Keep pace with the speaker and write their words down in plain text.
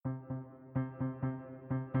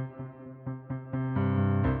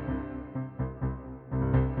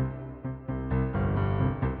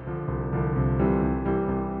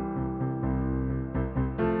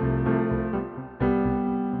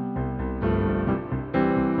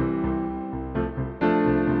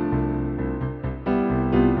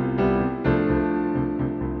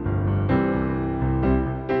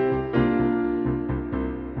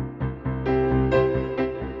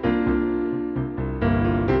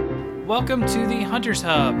welcome to the Hunter's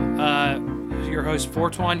Hub. Your host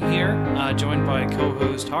Fortuan here, joined by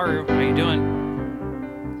co-host Haru. How you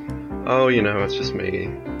doing? Oh, it's just me.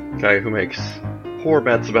 Guy who makes poor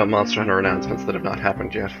bets about Monster Hunter announcements that have not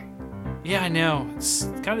happened yet. Yeah, I know. It's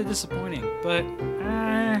kind of disappointing, but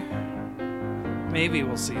maybe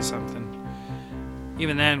we'll see something.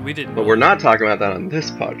 Even then, we didn't. But we're not talking about that on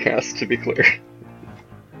this podcast, to be clear.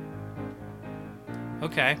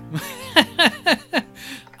 Okay.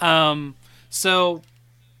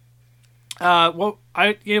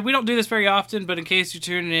 We don't do this very often, but in case you're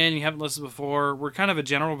tuning in, you haven't listened before, we're kind of a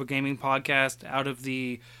general gaming podcast out of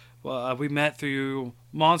the. We met through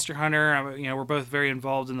Monster Hunter. We're both very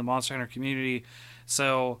involved in the Monster Hunter community,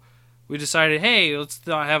 so we decided, hey, let's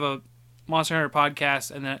not have a Monster Hunter podcast,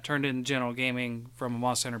 and then it turned into general gaming from a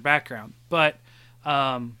Monster Hunter background. But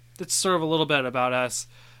it's sort of a little bit about us.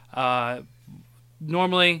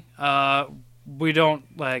 Normally, we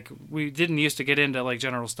didn't used to get into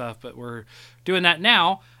general stuff, but we're doing that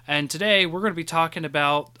now. And today we're going to be talking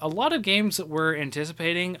about a lot of games that we're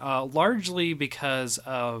anticipating, largely because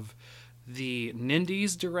of the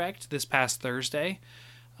Nindies Direct this past Thursday.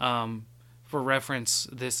 For reference,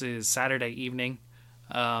 this is Saturday evening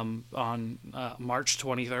on March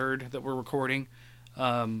 23rd that we're recording.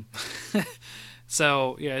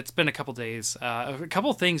 So, yeah, it's been a couple days. A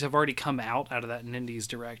couple things have already come out of that Nindies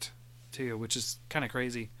Direct, too, which is kind of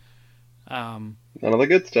crazy. None of the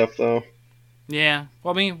good stuff, though. Yeah.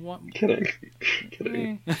 Well, I mean... Kidding.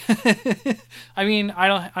 I mean,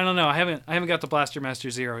 I don't know. I haven't got to Blaster Master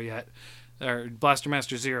Zero yet. Or Blaster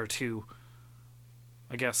Master Zero 2.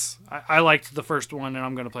 I guess. I liked the first one, and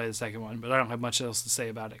I'm going to play the second one, but I don't have much else to say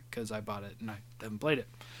about it, because I bought it, and I haven't played it.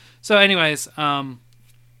 So, anyways...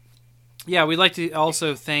 Yeah, we'd like to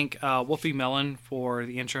also thank Wolfie Melon for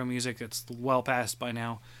the intro music that's well past by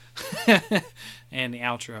now. And the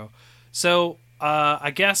outro. So,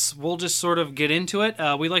 I guess we'll just sort of get into it.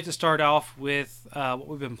 We'd like to start off with what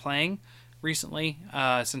we've been playing recently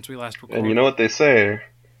since we last recorded. And you know what they say,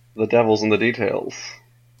 the devil's in the details.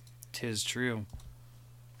 'Tis true.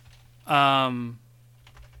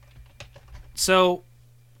 So,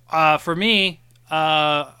 for me...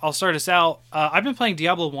 I'll start us out. I've been playing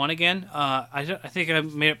Diablo 1 again. I think I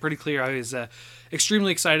made it pretty clear I was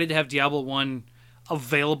extremely excited to have Diablo 1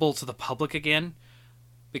 available to the public again,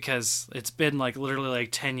 because it's been literally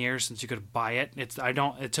 10 years since you could buy it.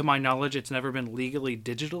 To my knowledge, it's never been legally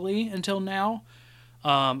digitally until now.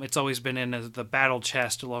 It's always been in the battle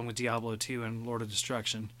chest along with Diablo 2 and Lord of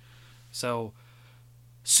Destruction. So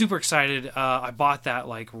super excited. I bought that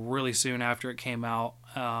really soon after it came out.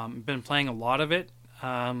 Been playing a lot of it.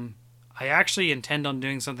 I actually intend on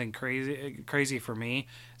doing something crazy for me.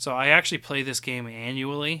 So I actually play this game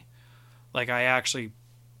annually. I actually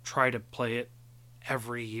try to play it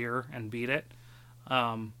every year and beat it,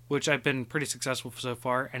 which I've been pretty successful so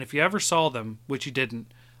far. And if you ever saw them, which you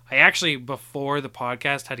didn't, I actually, before the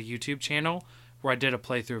podcast, had a YouTube channel where I did a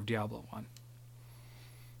playthrough of Diablo 1.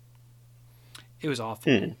 It was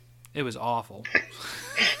awful. It was awful.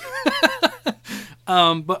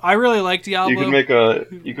 But I really like Diablo. You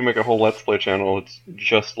can make a whole Let's Play channel. It's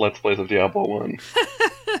just Let's Plays of Diablo 1.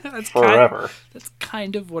 Forever. That's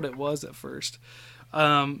kind of what it was at first.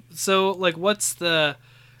 So what's the...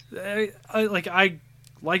 I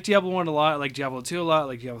like Diablo 1 a lot. I like Diablo 2 a lot. I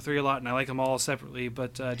like Diablo 3 a lot. And I like them all separately.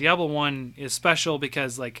 But Diablo 1 is special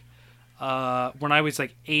because when I was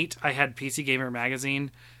 8, I had PC Gamer magazine.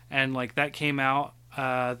 And that came out.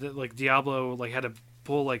 Diablo had a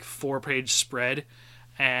full 4-page spread,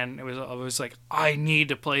 and I was I need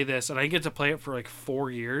to play this, and I get to play it for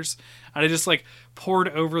 4 years, and I just poured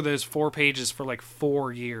over those 4 pages for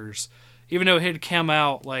 4 years, even though it had come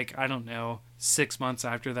out I don't know 6 months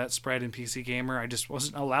after that spread in PC Gamer. I just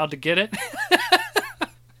wasn't allowed to get it.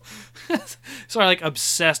 So I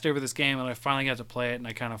obsessed over this game, and I finally got to play it, and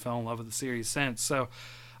I kind of fell in love with the series since. So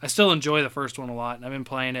I still enjoy the first one a lot, and I've been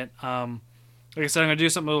playing it. Like I said, I'm going to do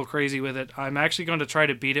something a little crazy with it. I'm actually going to try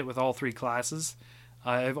to beat it with all 3 classes.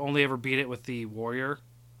 I've only ever beat it with the warrior.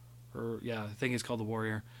 I think he's called the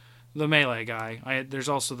warrior. The melee guy. There's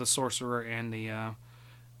also the sorcerer and the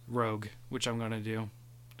rogue, which I'm going to do.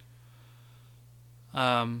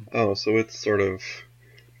 So it's sort of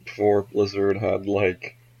before Blizzard had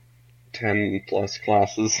 10 plus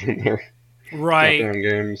classes in their goddamn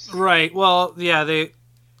games. Right. Well, yeah, they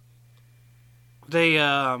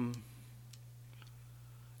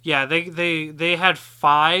had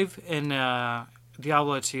 5 in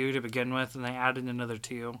Diablo 2 to begin with, and they added another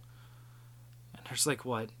 2. And there's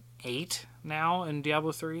 8 now in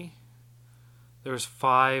Diablo 3? There was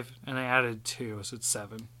 5, and they added 2, so it's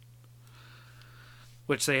 7.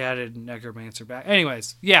 which they added Necromancer back.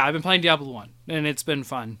 Anyways, yeah, I've been playing Diablo 1, and it's been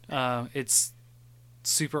fun. It's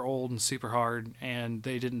super old and super hard, and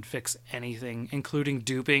they didn't fix anything, including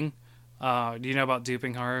duping. Do you know about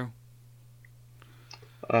duping, Haru?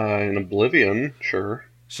 In Oblivion, sure.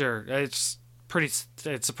 Sure, it's pretty.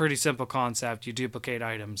 It's a pretty simple concept. You duplicate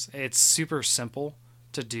items. It's super simple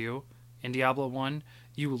to do in Diablo 1.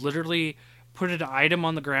 You literally put an item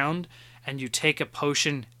on the ground, and you take a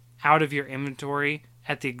potion out of your inventory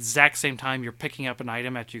at the exact same time you're picking up an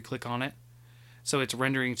item after you click on it. So it's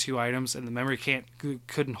rendering two items, and the memory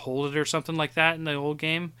couldn't hold it or something like that in the old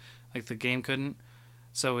game. Like the game couldn't.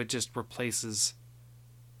 So it just replaces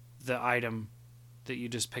the item that you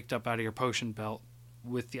just picked up out of your potion belt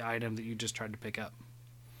with the item that you just tried to pick up.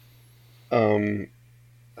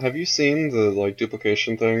 Have you seen the like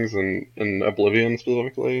duplication things in Oblivion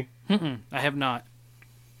specifically? I have not.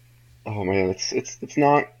 Oh man, it's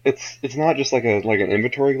not just like an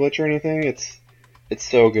inventory glitch or anything. It's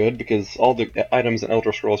so good because all the items in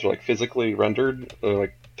Elder Scrolls are like physically rendered,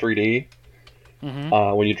 like 3D,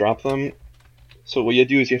 when you drop them. So what you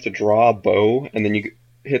do is you have to draw a bow, and then you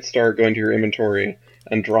hit start, go into your inventory,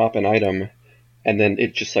 and drop an item, and then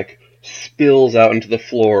it just like spills out into the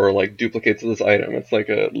floor, like duplicates this item. It's like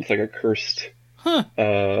a cursed,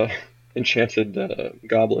 enchanted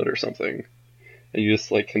goblet or something, and you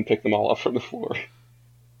just like can pick them all up from the floor.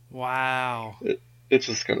 Wow. It's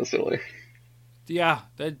just kind of silly. Yeah,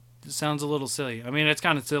 that sounds a little silly. I mean, it's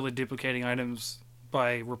kind of silly duplicating items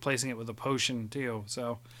by replacing it with a potion too.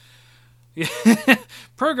 So, yeah.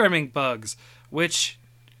 Programming bugs, which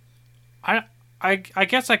I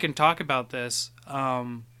guess I can talk about this,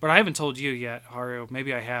 but I haven't told you yet, Haru.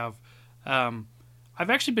 Maybe I have. I've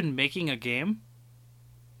actually been making a game,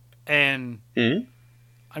 and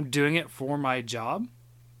I'm doing it for my job.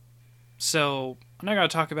 So I'm not going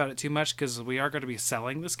to talk about it too much because we are going to be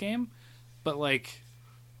selling this game. But, like,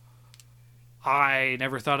 I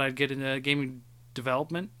never thought I'd get into gaming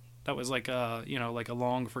development. That was like a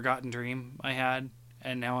long forgotten dream I had,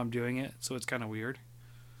 and now I'm doing it, so it's kind of weird.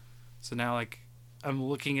 So now, like, I'm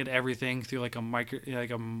looking at everything through like a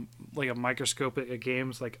microscope at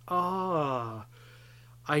games. Like, I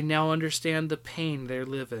now understand the pain they're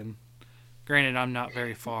living. Granted, I'm not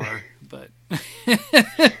very far, but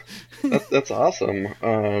that's awesome.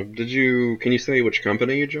 Can you say which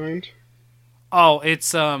company you joined? Oh,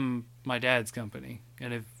 it's my dad's company,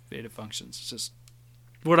 Innovative Functions. It's just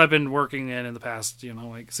what I've been working in the past,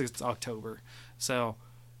 like since October. So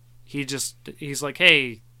he's like,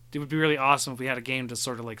 hey, it would be really awesome if we had a game to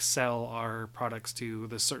sort of like sell our products to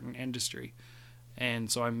this certain industry. And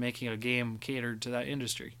so I'm making a game catered to that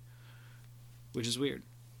industry, which is weird.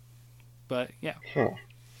 But yeah. Huh.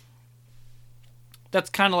 That's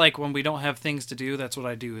kind of like when we don't have things to do, that's what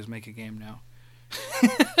I do is make a game now.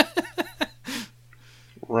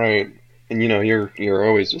 Right. And you're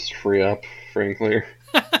always just free up, frankly.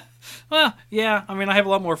 Well, yeah. I mean, I have a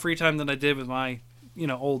lot more free time than I did with my,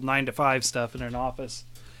 old 9-to-5 stuff in an office.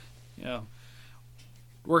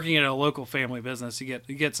 Working at a local family business, you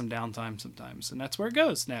get some downtime sometimes, and that's where it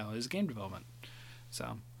goes now is game development.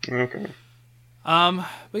 So. Okay.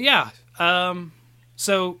 But yeah.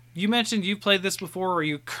 So you mentioned you played this before. Are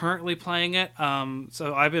you currently playing it?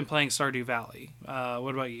 So I've been playing Stardew Valley.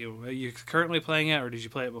 What about you? Are you currently playing it, or did you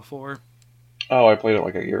play it before? Oh, I played it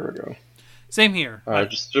like a year ago. Same here.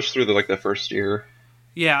 Just through the first year.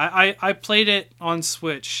 Yeah, I played it on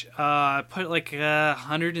Switch. I put like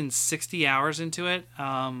 160 hours into it.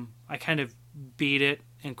 I kind of beat it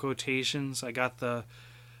in quotations. I got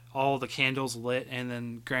all the candles lit, and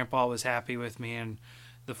then Grandpa was happy with me, and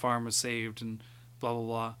the farm was saved, and blah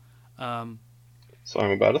blah blah. So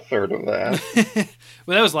I'm about a third of that.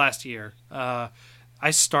 Well, that was last year.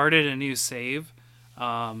 I started a new save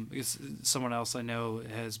because someone else I know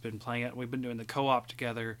has been playing it. We've been doing the co-op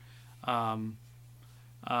together a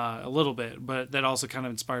little bit, but that also kind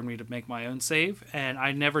of inspired me to make my own save. And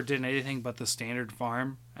I never did anything but the standard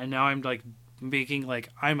farm, and now I'm like making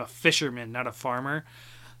I'm a fisherman, not a farmer.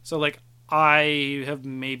 So like I have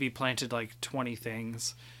maybe planted like 20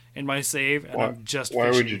 things in my save, and I'm just Why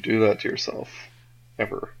fishing. would you do that to yourself?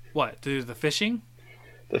 Ever? What? Do the fishing?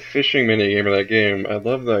 The fishing minigame of that game, I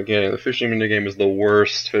love that game. The fishing minigame is the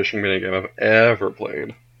worst fishing minigame I've ever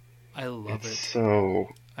played. I love it. So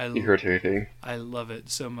irritating. I love it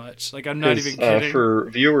so much. Like, I'm not even kidding. For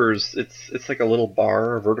viewers, it's like a little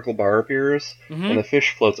bar, a vertical bar appears, and the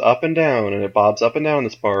fish floats up and down, and it bobs up and down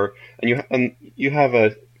this bar, and you have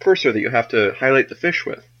a cursor that you have to highlight the fish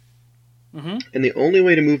with. And the only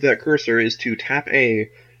way to move that cursor is to tap A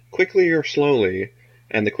quickly or slowly,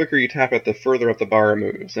 and the quicker you tap it, the further up the bar it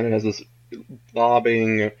moves. And it has this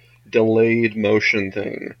bobbing, delayed motion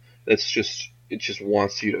thing that's just it just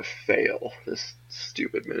wants you to fail this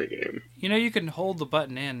stupid minigame. You know, you can hold the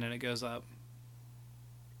button in and it goes up.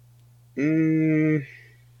 Mm,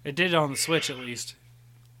 It did it on the Switch, at least.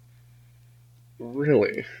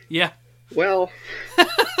 really? Yeah. Well,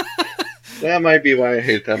 that might be why I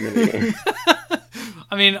hate that minigame.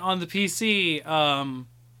 I mean, on the PC,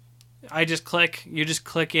 you just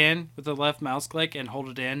click in with the left mouse click and hold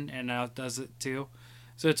it in, and now it does it too.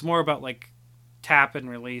 So it's more about like tap and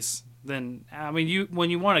release than, I mean, when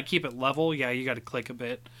you want to keep it level, yeah, you got to click a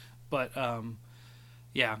bit, but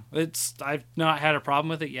yeah, I've not had a problem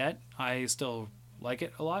with it yet. I still like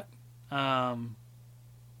it a lot.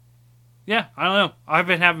 Yeah, I don't know. I've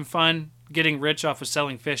been having fun getting rich off of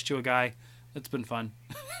selling fish to a guy. It's been fun.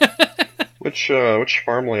 Which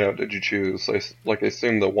farm layout did you choose? I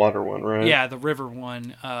assume the water one, right? Yeah, the river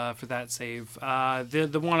one for that save.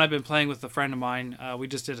 The one I've been playing with a friend of mine, we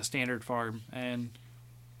just did a standard farm, and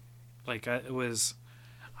like it was,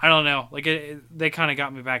 I don't know, like they kind of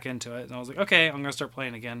got me back into it, and I was like, okay, I'm gonna start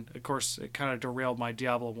playing again. Of course, it kind of derailed my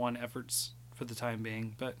Diablo 1 efforts for the time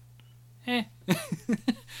being, but eh.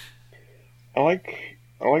 I like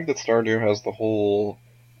that Stardew has the whole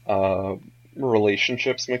uh,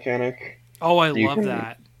 relationships mechanic. Oh, I You love can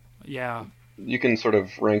that. Yeah. you can sort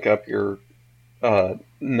of rank up your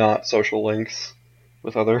not social links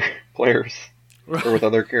with other players or with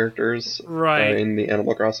other characters Right. in the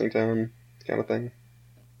Animal Crossing town kind of thing.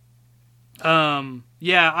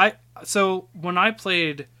 Yeah, so when I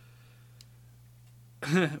played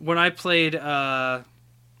a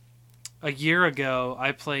year ago,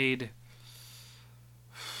 I played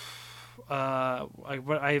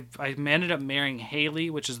I ended up marrying Haley,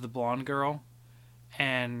 which is the blonde girl,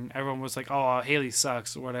 and everyone was like, "Oh, Haley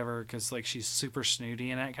sucks" or whatever, because like she's super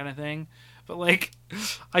snooty and that kind of thing. But like,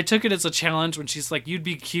 I took it as a challenge when she's like, "You'd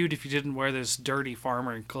be cute if you didn't wear this dirty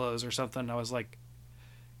farmer clothes or something." I was like,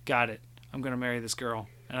 "Got it. I'm gonna marry this girl,"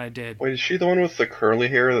 and I did. Wait, is she the one with the curly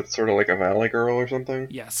hair that's sort of like a valley girl or something?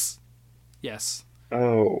 Yes, yes,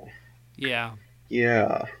 Oh, yeah.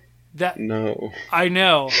 yeah. That No. I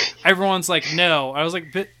know. Everyone's like, no. I was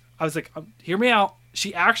like, hear me out.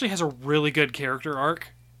 She actually has a really good character arc.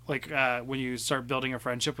 Like when you start building a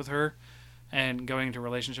friendship with her and going into a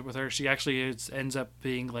relationship with her, she actually ends up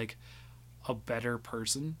being like a better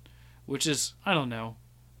person, which is, I don't know,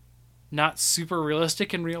 not super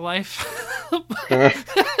realistic in real life.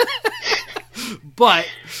 But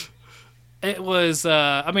it was.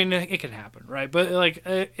 I mean, it can happen, right? But like,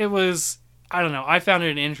 it was. I don't know. I found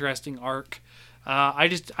it an interesting arc. I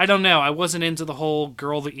don't know. I wasn't into the whole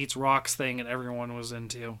girl that eats rocks thing that everyone was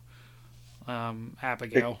into.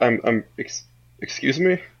 Abigail. Excuse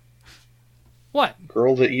me? What?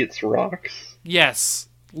 Girl that eats rocks? Yes.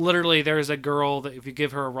 Literally, there is a girl that if you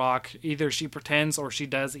give her a rock, either she pretends or she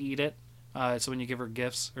does eat it. So when you give her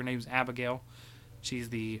gifts, her name's Abigail. She's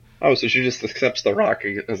the. Oh, so she just accepts the rock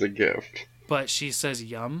as a gift. But she says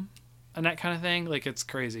yum and that kind of thing. Like, it's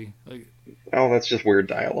crazy. Like, Oh, that's just weird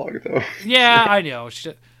dialogue, though. yeah, I know.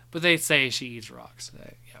 But they say she eats rocks.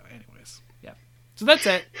 Yeah. Anyways, yeah. So that's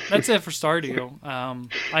it. That's it for Stardew.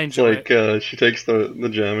 I It's enjoy like she takes the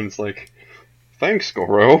gem and it's like, "Thanks,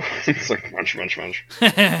 Goro." It's like munch, munch, munch.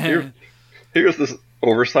 it. Here's this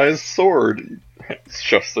oversized sword.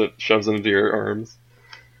 Shoves it into your arms.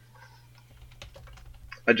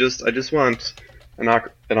 I just want an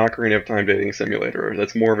Ocarina of Time dating simulator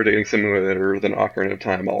that's more of a dating simulator than Ocarina of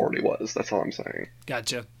Time already was. That's all I'm saying.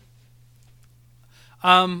 Gotcha.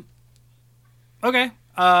 Okay.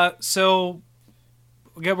 So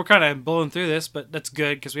we're kind of blowing through this, but that's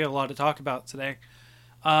good because we have a lot to talk about today.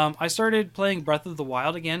 I started playing Breath of the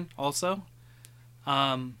Wild again. Also,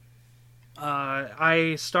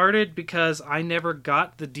 I started because I never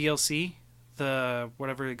got the DLC, the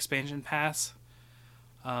whatever expansion pass.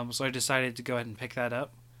 So I decided to go ahead and pick that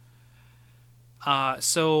up.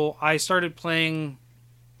 So I started playing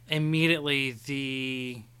immediately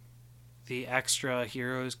the extra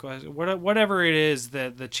heroes quest, whatever it is,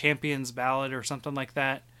 the Champions Ballad or something like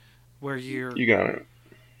that, where You got it.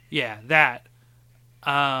 yeah,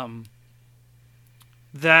 um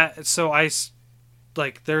that so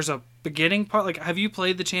like there's a beginning part. Like, have you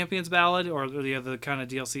played the Champions Ballad or the other kind of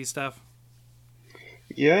DLC stuff?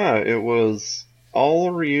 Yeah, it was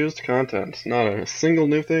all reused content, not a single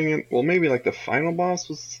new thing. Well, maybe like the final boss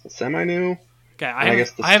was semi-new, Okay, and I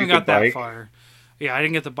guess the I haven't got stupid that bike. far. Yeah, I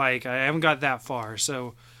didn't get the bike. I haven't got that far.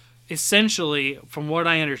 So essentially, from what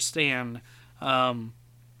I understand, and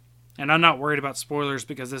I'm not worried about spoilers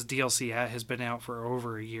because this DLC has been out for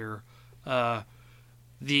over a year.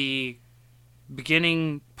 The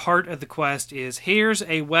beginning part of the quest is here's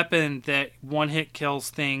a weapon that one hit kills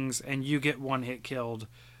things and you get one hit killed.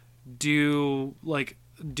 Do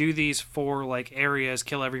these 4 like areas,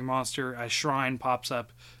 kill every monster, a shrine pops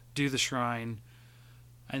up, do the shrine,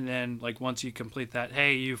 and then like once you complete that,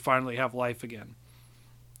 hey, you finally have life again.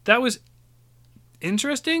 That was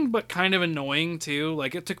interesting but kind of annoying too.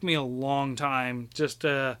 Like it took me a long time just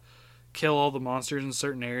to kill all the monsters in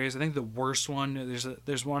certain areas. I think the worst one,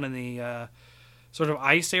 there's one in the sort of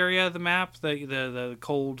ice area of the map, the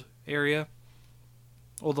cold area.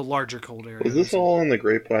 Well, the larger cold area. Was this all on the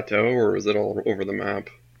Great Plateau, or was it all over the map?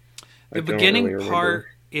 The beginning part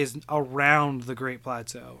is around the Great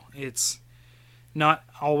Plateau. It's not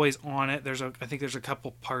always on it. I think there's a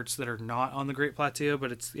couple parts that are not on the Great Plateau,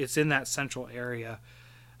 but it's in that central area.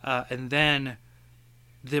 And then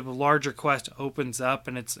the larger quest opens up,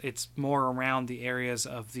 and it's more around the areas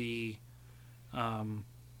of the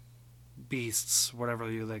beasts, whatever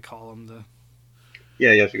they call them.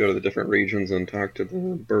 Yeah, you have to go to the different regions and talk to the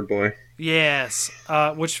bird boy. Yes,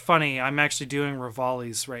 which funny, I'm actually doing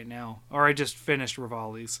Revali's right now, or I just finished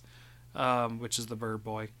Revali's, which is the bird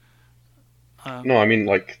boy. No, I mean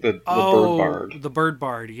like the bird bard. The bird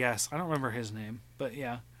bard. Yes, I don't remember his name, but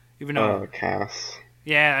yeah, even though Cass.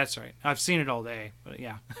 Yeah, that's right. I've seen it all day, but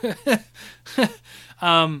yeah.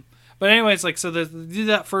 But anyways, like so, you do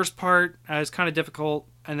that first part. It's kind of difficult,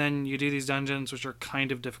 and then you do these dungeons, which are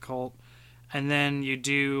kind of difficult, and then you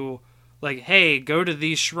do like, hey, go to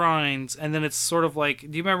these shrines, and then it's sort of like,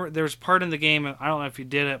 do you remember there's part in the game? I don't know if you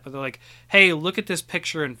did it, but they're like, hey, look at this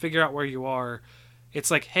picture and figure out where you are. It's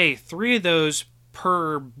like, hey, 3 of those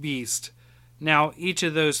per beast. Now each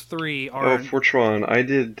of those 3 are. Oh, which one? I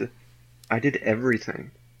did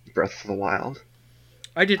everything. Breath of the Wild.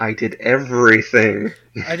 I did everything.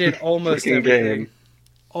 I did almost everything. Game.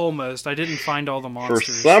 Almost. I didn't find all the monsters.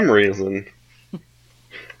 For some reason,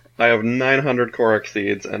 I have 900 Korok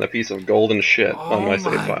seeds and a piece of golden shit on my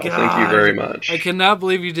save file. God. Thank you very much. I cannot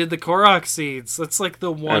believe you did the Korok seeds. That's like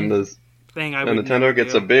the one thing I would And Nintendo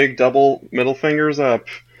gets a big double middle fingers up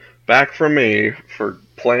back from me for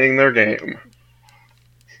playing their game.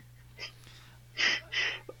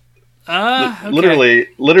 Okay.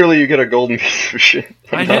 Literally, you get a golden piece of shit.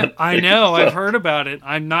 I know. I've heard about it.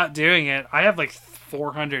 I'm not doing it. I have like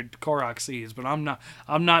 400 Korok seeds, but I'm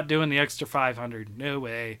not doing the extra 500. No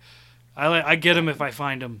way. I get them if I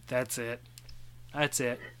find them. That's it.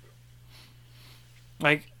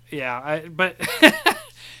 Like, yeah. But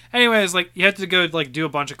anyways, like you have to go like do a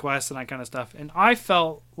bunch of quests and that kind of stuff. And I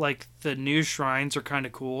felt like the new shrines are kind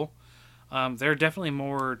of cool. They're definitely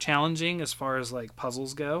more challenging as far as like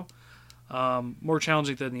puzzles go. More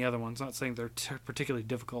challenging than the other ones. Not saying they're particularly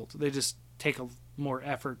difficult. They just take a more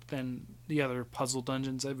effort than the other puzzle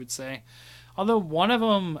dungeons, I would say. Although one of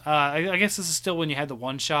them, I guess this is still when you had the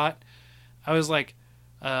one shot. I was like,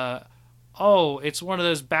 oh, it's one of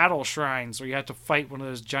those battle shrines where you have to fight one of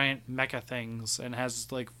those giant mecha things and has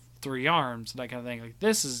like 3 arms and that kind of thing. Like,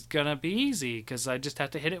 this is gonna be easy because I just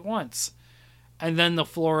have to hit it once. And then the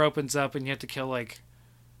floor opens up and you have to kill like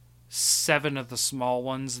 7 of the small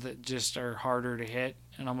ones that just are harder to hit.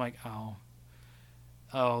 And I'm like,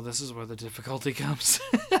 oh, this is where the difficulty comes.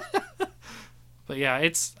 But yeah, I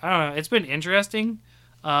don't know, it's been interesting.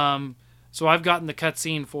 So I've gotten the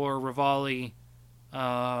cutscene for Revali.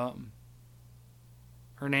 Her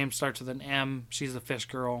name starts with an M. She's the fish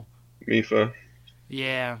girl. Mipha.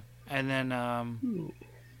 Yeah. And then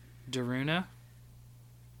Daruna.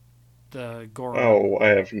 The Goron. Oh, I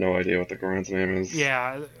have no idea what the Goron's name is.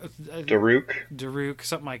 Yeah. Daruk,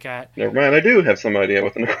 something like that. Never mind, I do have some idea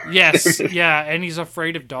what the Goron's name is. Yeah, and he's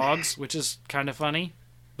afraid of dogs, which is kind of funny.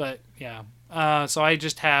 But, yeah. So I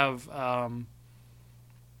just have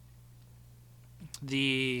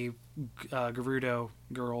the Gerudo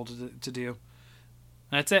girl to do.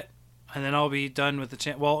 That's it. And then I'll be done with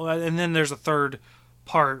the well, and then there's a third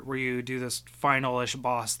part where you do this final-ish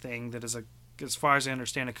boss thing that is as far as I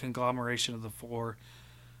understand, a conglomeration of the 4.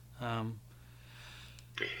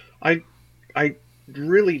 I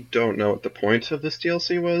really don't know what the point of this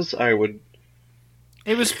DLC was.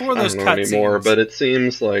 It was for those cutscenes. I don't know anymore, but it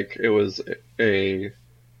seems like it was a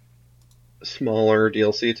smaller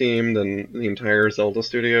DLC team than the entire Zelda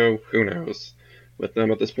studio. Who knows with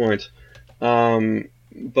them at this point.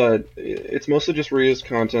 But it's mostly just reused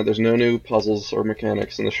content. There's no new puzzles or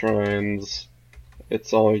mechanics in the shrines.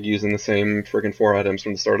 It's all using the same friggin' 4 items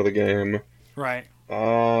from the start of the game. Right.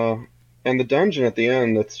 And the dungeon at the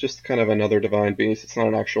end, that's just kind of another Divine Beast. It's not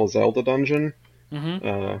an actual Zelda dungeon.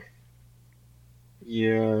 Mm-hmm.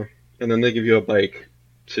 Yeah. And then they give you a bike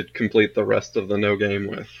to complete the rest of the no game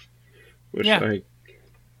with. Which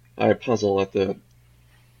I puzzle at the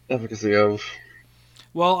efficacy of.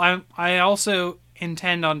 Well, I also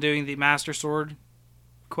intend on doing the Master Sword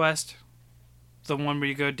quest, the one where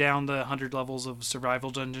you go down the 100 levels of survival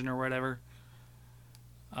dungeon or whatever.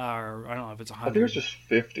 Or I don't know if it's I think it was 100. just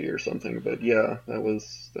 50 or something, but yeah, that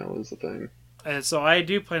was the thing. So I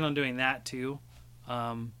do plan on doing that too.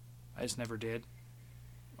 I just never did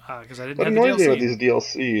because I didn't What have the annoys me about DLC. these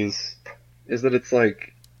DLCs is that it's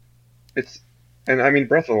like it's, and I mean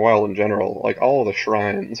Breath of the Wild in general, like all of the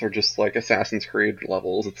shrines are just like Assassin's Creed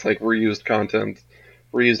levels. It's like reused content,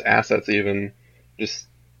 reused assets even, just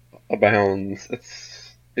abounds.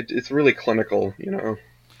 It's really clinical, you know.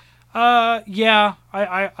 Yeah,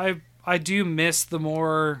 I do miss the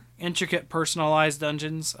more intricate, personalized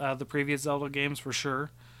dungeons. The previous Zelda games for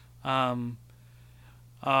sure. Um,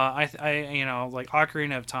 like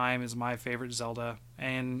Ocarina of Time is my favorite Zelda,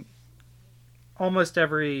 and almost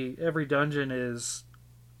every dungeon is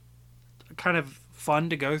kind of fun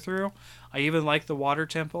to go through. I even like the water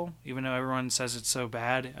temple, even though everyone says it's so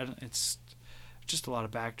bad. It's just a lot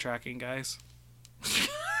of backtracking, guys.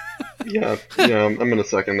 Yeah, yeah, I'm gonna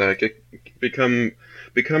second that. Become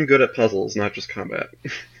become good at puzzles, not just combat.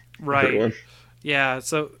 Right. Everyone. Yeah.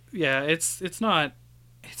 So yeah, it's not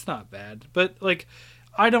bad, but like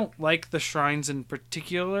I don't like the shrines in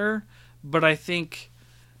particular, but I think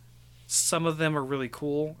some of them are really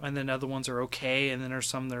cool, and then other ones are okay, and then there's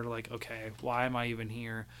some that are like, okay, why am I even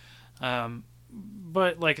here?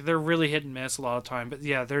 But like they're really hit and miss a lot of time. But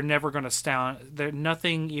yeah, they're never going to stand. They're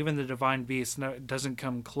nothing. Even the Divine Beast doesn't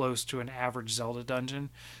come close to an average Zelda dungeon,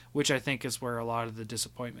 which I think is where a lot of the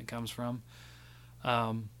disappointment comes from.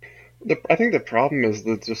 Um, I think the problem is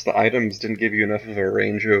that just the items didn't give you enough of a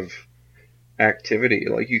range of activity.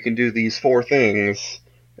 Like you can do these four things,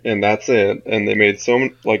 and that's it. And they made so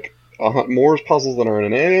many, like more puzzles than are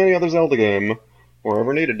in any other Zelda game, or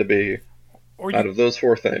ever needed to be, or out you of those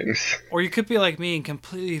four things. or you could be like me and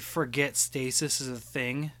completely forget stasis is a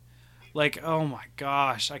thing. Like, oh my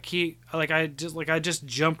gosh, I just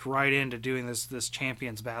jumped right into doing this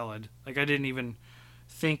champion's ballad. Like I didn't even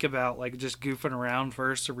think about like just goofing around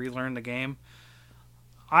first to relearn the game.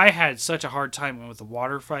 I had such a hard time with the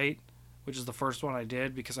water fight, which is the first one I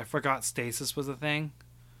did because I forgot stasis was a thing.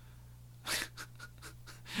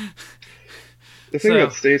 The thing So,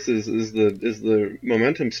 about stasis is the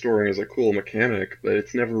momentum storing is a cool mechanic, but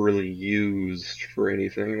it's never really used for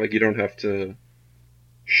anything. Like you don't have to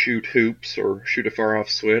shoot hoops or shoot a far off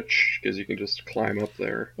switch because you can just climb up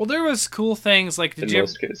there well, there was cool things like in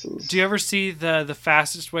most cases. do you ever see the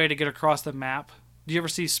fastest way to get across the map? Do you ever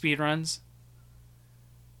see speedruns?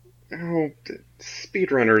 Oh,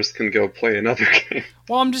 speedrunners can go play another game.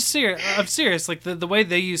 Well, I'm just serious. I'm serious. Like the way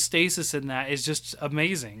they use stasis in that is just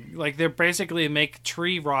amazing. Like they're basically make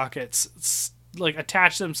tree rockets, like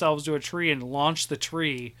attach themselves to a tree and launch the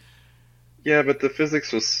tree. Yeah, but the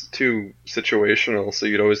physics was too situational, so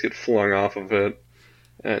you'd always get flung off of it,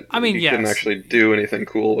 and I mean, you couldn't yes. actually do anything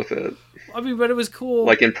cool with it. I mean, but it was cool.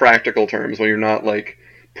 Like in practical terms, when you're not like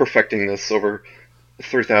perfecting this over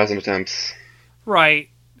 3,000 attempts. Right.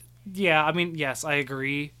 Yeah. I mean, yes, I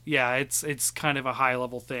agree. Yeah, it's kind of a high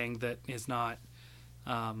level thing that is not.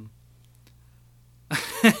 Um,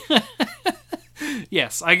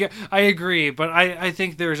 yes, I agree, but I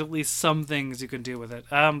think there's at least some things you can do with it.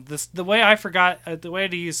 The way I forgot the way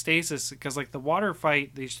to use stasis because like the water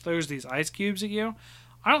fight, these throws these ice cubes at you.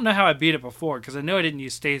 I don't know how I beat it before because I know I didn't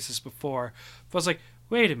use stasis before. But I was like,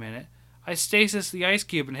 wait a minute, I stasis the ice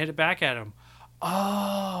cube and hit it back at him.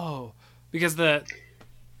 Oh, because the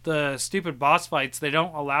stupid boss fights they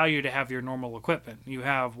don't allow you to have your normal equipment. You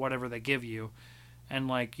have whatever they give you, and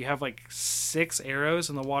like you have like 6 arrows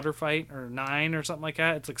in the water fight or 9 or something like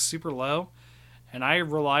that. It's like super low, and I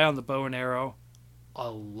rely on the bow and arrow a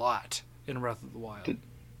lot in Breath of the Wild. Did,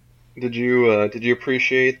 did you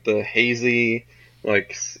appreciate the hazy,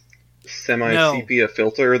 like semi No, sepia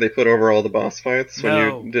filter they put over all the boss fights when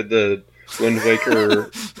no, you did the Wind Waker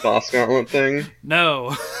boss gauntlet thing?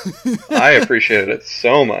 no. I appreciated it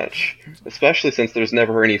so much, especially since there's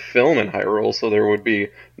never any film in Hyrule, so there would be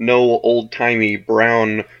no old timey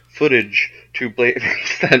brown footage to base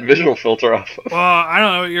that visual filter off of. Well, I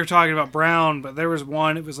don't know what you're talking about, brown, but there was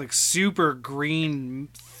one. It was like super green,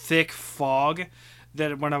 thick fog.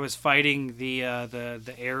 That when I was fighting the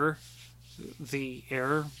air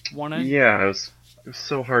one. Yeah, it was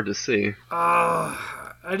so hard to see.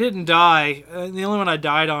 I didn't die. The only one I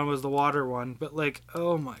died on was the water one. But like,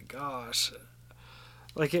 oh my gosh,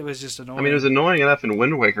 like it was just I mean, it was annoying. annoying enough in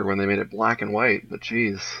Wind Waker when they made it black and white, but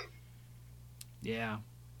geez. Yeah.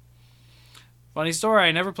 Funny story.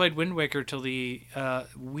 I never played Wind Waker till the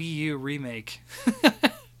Wii U remake.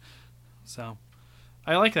 So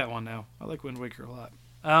I like that one now. I like Wind Waker a lot.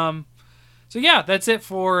 So yeah, that's it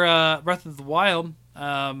for Breath of the Wild.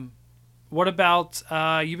 What about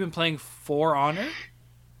you've been playing For Honor?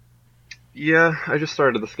 Yeah, I just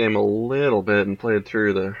started this game a little bit and played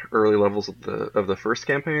through the early levels of the first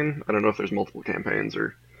campaign. I don't know if there's multiple campaigns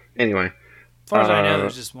or anyway. As far as I know, Uh,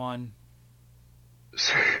 there's just one.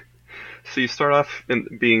 so, so you start off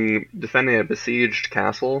in being defending a besieged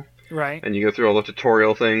castle, Right. and you go through all the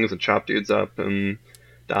tutorial things and chop dudes up and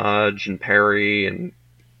dodge and parry and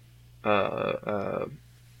uh, uh,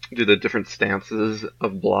 do the different stances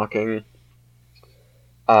of blocking.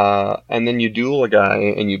 And then you duel a guy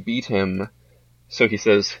and you beat him. So he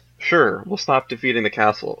says, "Sure, we'll stop defeating the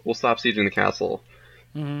castle. We'll stop sieging the castle.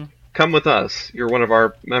 Mm-hmm. Come with us. You're one of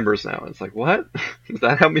our members now." It's like, what? Is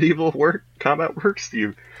that how medieval combat works?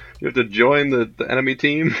 You have to join the enemy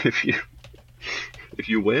team if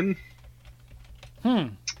you win? Hmm.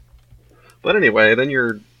 But anyway, then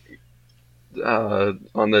you're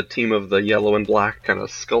on the team of the yellow and black kind of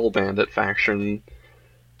skull bandit faction,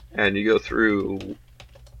 and you're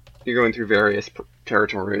going through various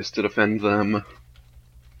territories to defend them.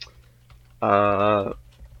 The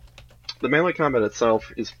melee combat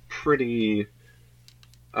itself is pretty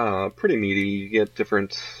meaty. You get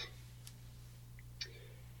different.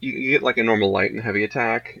 You get like a normal light and heavy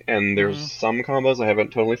attack, and there's Mm-hmm. some combos I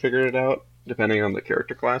haven't totally figured it out, depending on the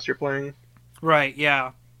character class you're playing. Right.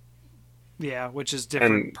 Yeah. Yeah, which is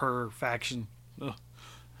different And per faction. Ugh.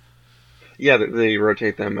 yeah, they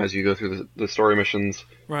rotate them as you go through the story missions.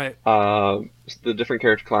 Right. Uh, the different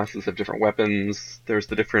character classes have different weapons. There's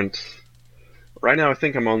the different. Right now, I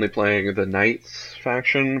think I'm only playing the Knights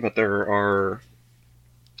faction, but there's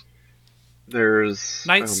Knights, oh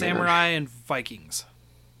man, Samurai, and Vikings.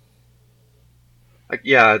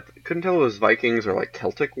 yeah, I couldn't tell if it was Vikings or like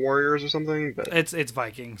Celtic warriors or something, but It's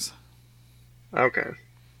Vikings. okay,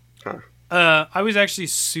 huh. I was actually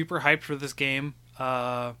super hyped for this game.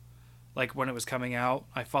 Like when it was coming out,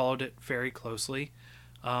 I followed it very closely.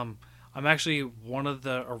 I'm actually one of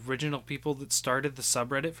the original people that started the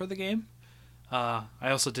subreddit for the game. I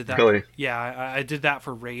also did that. Really? Yeah, I did that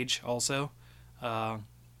for Rage also. Uh,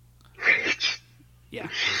 yeah,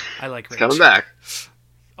 I like It's Rage. coming back.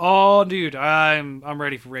 Oh, dude, I'm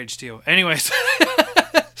ready for Rage 2. Anyways,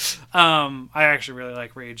 I actually really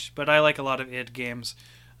like Rage, but I like a lot of id games.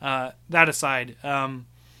 That aside,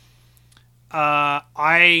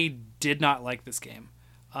 I did not like this game.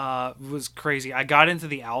 It was crazy. I got into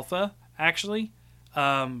the alpha actually.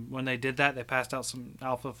 When they did that, they passed out some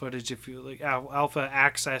alpha footage. If you like alpha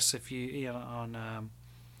access, if you know on,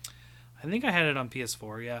 I think I had it on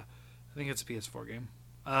PS4. Yeah, I think it's a PS4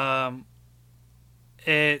 game.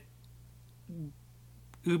 It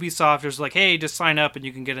Ubisoft was like, hey, just sign up and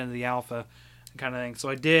you can get into the alpha kind of thing. So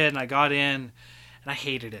I did, and I got in, and I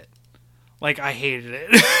hated it. Like, I hated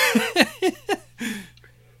it.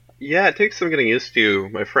 Yeah, it takes some getting used to.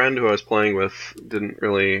 My friend who I was playing with didn't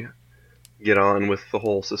really get on with the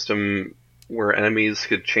whole system where enemies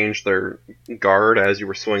could change their guard as you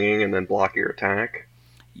were swinging and then block your attack or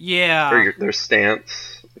Yeah. their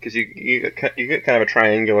stance. Because you get kind of a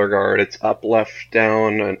triangular guard. It's up, left,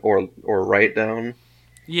 down, or right, down.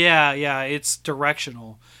 Yeah, it's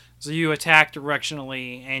directional. So you attack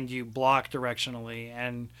directionally and you block directionally,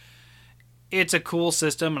 and it's a cool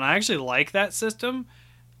system, and I actually like that system.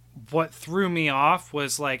 What threw me off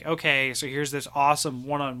was like, okay, so here's this awesome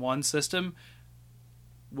one-on-one system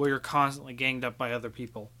where you're constantly ganged up by other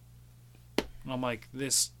people. And I'm like,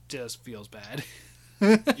 this just feels bad.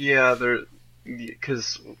 Yeah,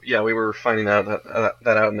 because we were finding that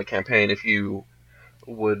out in the campaign. If you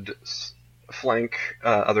would flank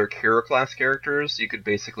other hero class characters, you could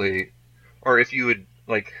basically, or if you would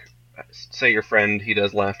like, say your friend he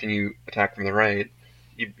does left and you attack from the right,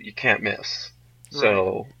 you can't miss.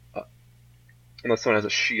 So unless someone has a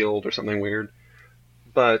shield or something weird,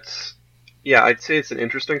 but yeah, I'd say it's an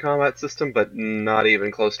interesting combat system, but not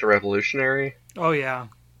even close to revolutionary. Oh yeah,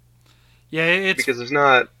 yeah. It's Because it's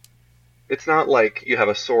not like you have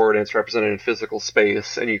a sword and it's represented in physical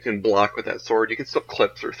space and you can block with that sword. You can still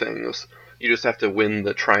clip through things. You just have to win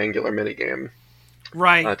the triangular minigame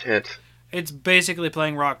right. to hit. It's basically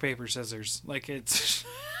playing rock paper scissors. Like it's,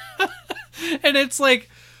 and it's like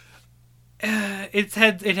it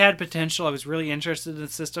had potential. I was really interested in the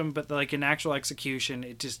system, but like in actual execution,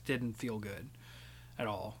 it just didn't feel good at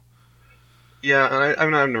all. Yeah,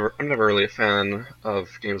 and I'm never really a fan of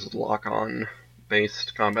games with lock-on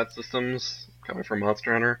based combat systems coming from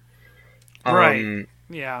Monster Hunter. Right.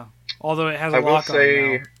 Yeah. Although it has a I will lock on now.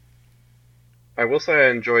 say, I will say I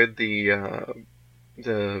enjoyed the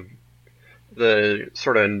the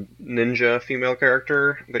sort of ninja female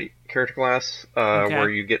character class, where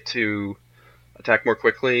Okay. you get to attack more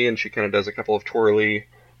quickly, and she kind of does a couple of twirly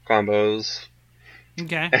combos,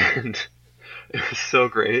 Okay. and it was so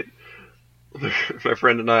great. My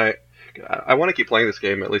friend and I want to keep playing this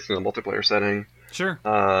game at least in a multiplayer setting. Sure.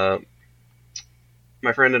 Uh,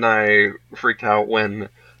 my friend and I freaked out when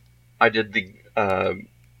I did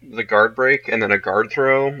the guard break and then a guard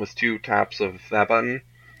throw with two taps of that button,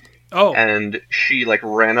 Oh. and she like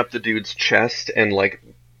ran up the dude's chest and like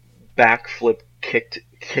backflip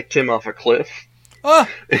kicked him off a cliff. Oh.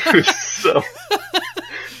 It was so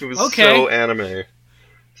it was Okay. so anime,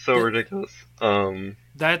 so Th- ridiculous.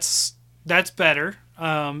 that's that's better.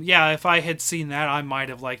 Yeah, if I had seen that, I might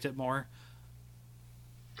have liked it more.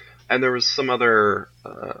 And there was some other,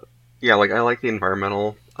 yeah, like I like the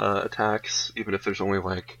environmental attacks, even if there's only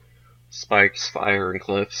like spikes, fire, and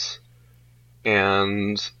cliffs.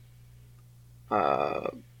 And uh,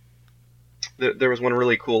 there was one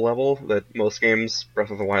really cool level that most games, Breath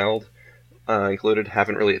of the Wild included,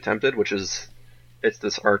 haven't really attempted, which is it's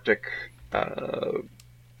this Arctic,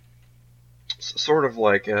 sort of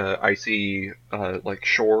like icy, like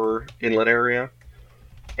shore inlet area,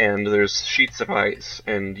 and there's sheets of ice,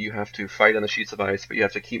 and you have to fight on the sheets of ice, but you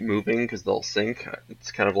have to keep moving because they'll sink.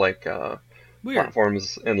 It's kind of like Weird.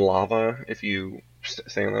 platforms in lava. If you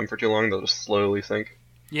stay on them for too long, they'll just slowly sink.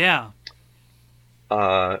 Yeah.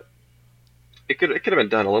 Uh, it could have been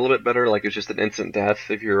done a little bit better. Like it's just an instant death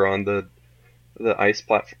if you're on the ice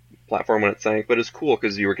platform when it sank. But it's cool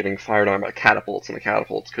because you were getting fired on by catapults, and the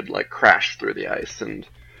catapults could like crash through the ice and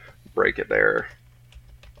break it there.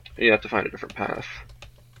 You have to find a different path.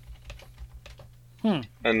 Hmm.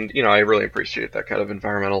 And I really appreciate that kind of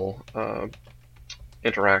environmental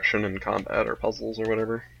interaction and combat or puzzles or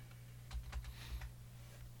whatever.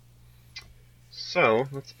 So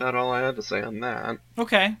that's about all I had to say on that.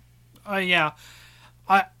 Okay. Yeah.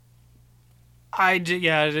 I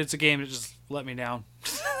yeah, it's a game that just let me down.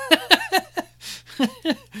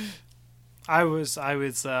 I was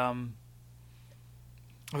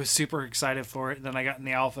super excited for it. And then I got in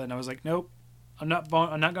the alpha and I was like, nope, I'm not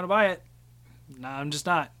going to buy it. No, I'm just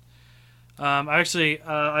not.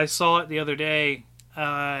 I saw it the other day.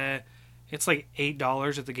 It's like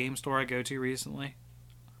 $8 at the game store I go to recently.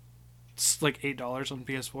 It's like $8 on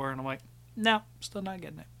PS4, and I'm like, no, still not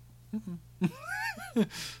getting it.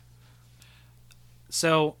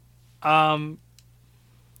 So, um,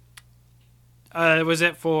 was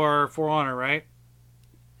it for Honor, right?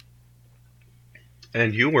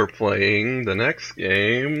 And you were playing the next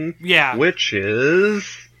game, Yeah, which is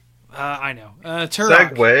I know.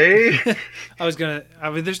 Turok. Segway. I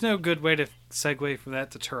mean, there's no good way to segue from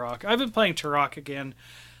that to Turok. I've been playing Turok again.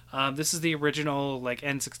 This is the original like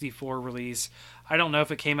N64 release. I don't know if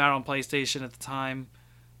it came out on PlayStation at the time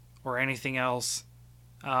or anything else.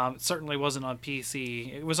 It certainly wasn't on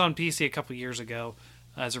PC. It was on PC a couple years ago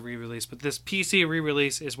as a re-release, but this PC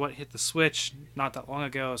re-release is what hit the Switch not that long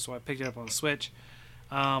ago, so I picked it up on the Switch.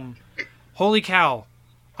 Um, Holy cow!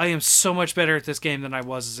 I am so much better at this game than I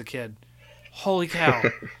was as a kid. Holy cow!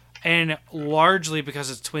 And largely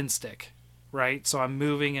because it's twin stick, right? So I'm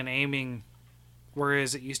moving and aiming,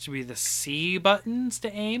 whereas it used to be the C buttons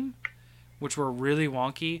to aim, which were really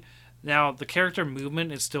wonky. Now the character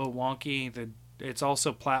movement is still wonky. It's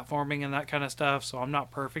also platforming and that kind of stuff, so I'm not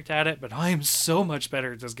perfect at it, but I am so much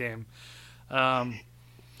better at this game. Um,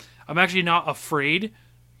 I'm actually not afraid,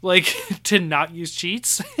 like, to not use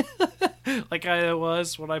cheats, like I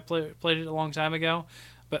was when I played it a long time ago.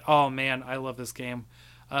 But oh man, I love this game.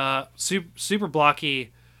 Super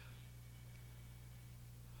blocky.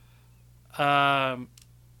 Um,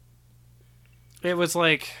 it was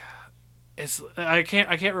like I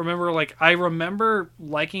can't remember. Like I remember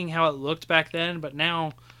liking how it looked back then, but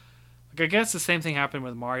now like I guess the same thing happened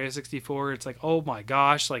with Mario 64. It's like, oh my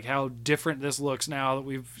gosh, like how different this looks now that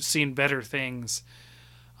we've seen better things.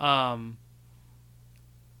 Um,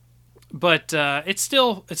 but it's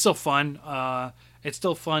still fun. It's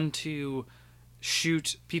still fun to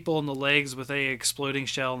shoot people in the legs with a exploding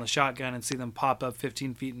shell and the shotgun and see them pop up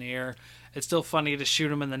 15 feet in the air. It's still funny to shoot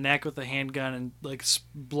them in the neck with a handgun and like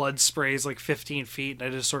blood sprays like 15 feet and I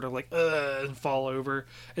just sort of like and fall over.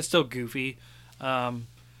 It's still goofy. I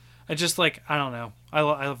just like I don't know.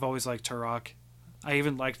 I've always liked Turok. I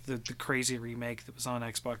even liked the crazy remake that was on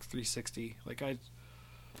Xbox 360. Like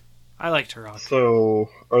I like Turok. So,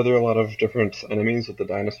 are there a lot of different enemies with the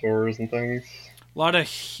dinosaurs and things? A lot of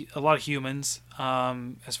humans.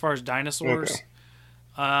 As far as Okay. dinosaurs,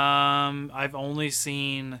 I've only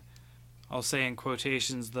seen, I'll say in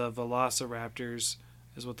quotations, the Velociraptors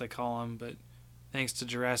is what they call them. But thanks to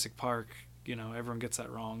Jurassic Park, everyone gets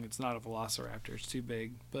that wrong. It's not a velociraptor. It's too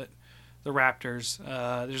big. But the raptors.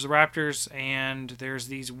 There's the raptors, and there's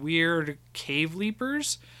these weird cave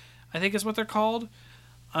leapers, I think is what they're called.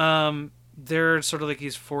 They're sort of like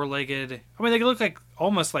these four-legged. I mean, they look like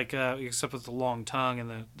almost like except with the long tongue and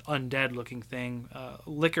the undead-looking thing.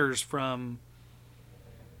 Lickers from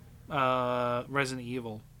Resident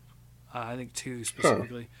Evil. I think 2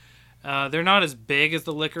 specifically. They're not as big as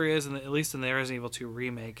the Licker is, at least in the Resident Evil 2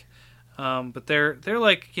 remake. But they're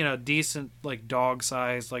like decent like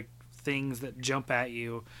dog-sized like things that jump at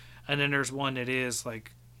you, and then there's one that is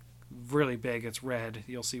like really big. It's red.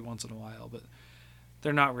 You'll see once in a while, but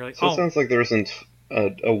they're not really. So it sounds like there isn't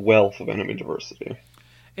a wealth of enemy diversity.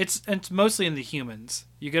 It's mostly in the humans.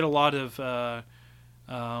 You get a lot of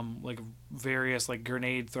like various like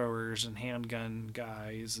grenade throwers and handgun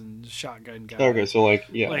guys and shotgun guys. Okay, so like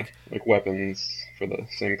weapons for the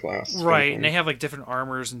same class. Right, and they have like different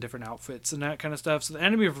armors and different outfits and that kind of stuff. So the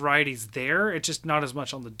enemy variety's there. It's just not as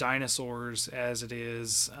much on the dinosaurs as it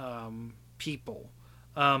is people.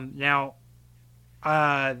 Now,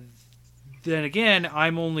 then again,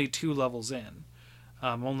 I'm only 2 levels in.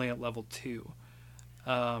 I'm only at level 2.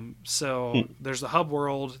 So there's the hub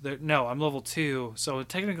world. No, I'm level 2. So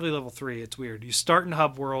technically level 3. It's weird. You start in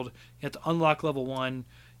hub world. You have to unlock level 1.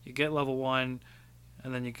 You get level 1.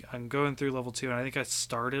 And then I'm going through level 2. And I think I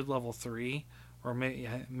started level 3. Or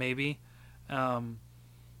maybe.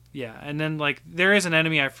 Yeah. And then like there is an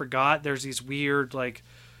enemy I forgot. There's these weird like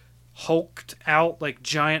hulked out like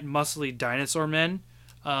giant muscly dinosaur men.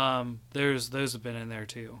 Those have been in there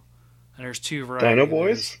too. And there's 2 varieties. Dino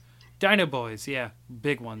Boys? Dino Boys, yeah.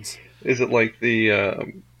 Big ones. Is it like the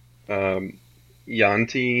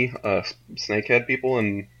Yanti snakehead people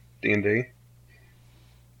in D&D?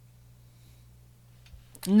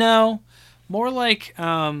 No. More like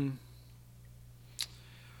I'm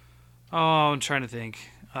trying to think.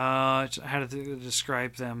 How to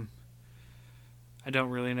describe them. I don't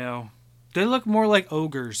really know. They look more like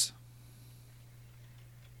ogres.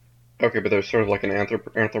 Okay, but they're sort of like an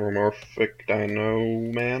anthropomorphic dino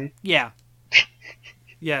man? Yeah.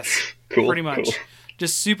 Yes. Cool. Pretty much. Cool.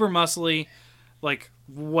 Just super muscly, like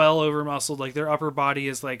well over muscled. Like their upper body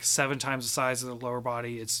is like 7 times the size of their lower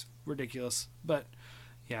body. It's ridiculous. But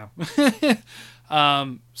yeah.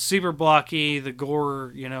 Super blocky. The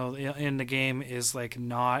gore, in the game is like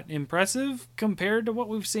not impressive compared to what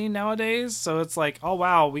we've seen nowadays. So it's like, oh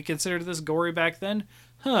wow, we considered this gory back then?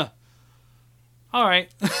 Huh. All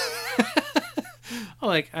right.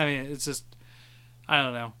 It's just, I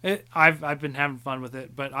don't know. I've been having fun with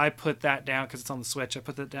it, but I put that down because it's on the Switch. I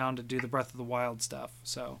put that down to do the Breath of the Wild stuff.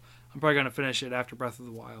 So I'm probably going to finish it after Breath of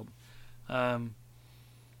the Wild. I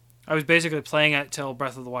was basically playing it till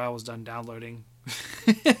Breath of the Wild was done downloading.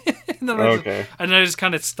 and then I just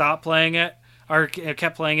kind of stopped playing it, or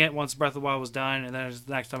kept playing it once Breath of the Wild was done, and then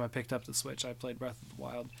the next time I picked up the Switch, I played Breath of the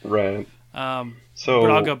Wild. Right. But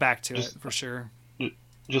I'll go back to it for sure.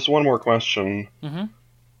 Just one more question. Mm-hmm.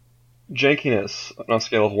 Jankiness on a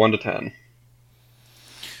scale of 1 to 10.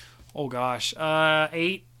 Oh gosh,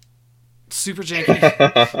 8. Super janky.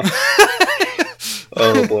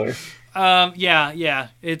 Oh boy. Yeah.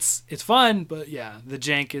 It's fun, but yeah, the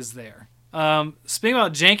jank is there. Speaking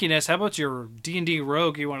about jankiness, how about your D&D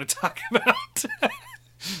rogue you want to talk about?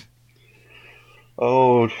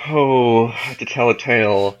 Oh, I have to tell a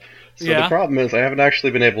tale. So The problem is I haven't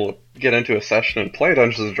actually been able to get into a session and play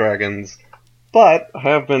Dungeons and Dragons, but I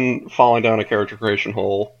have been falling down a character creation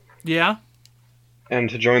hole. Yeah. And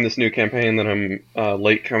to join this new campaign that I'm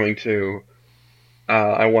late coming to,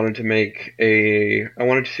 I wanted to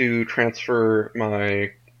transfer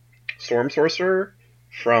my Storm Sorcerer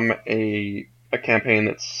from a campaign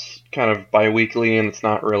that's kind of bi-weekly and it's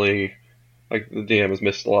not really, like, the DM has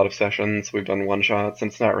missed a lot of sessions. We've done one-shots and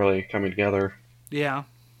it's not really coming together. Yeah.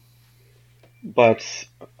 But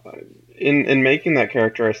in making that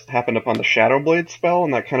character, I happened upon the Shadowblade spell,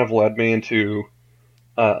 and that kind of led me into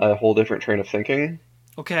a whole different train of thinking.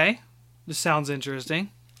 Okay. This sounds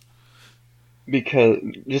interesting. Because,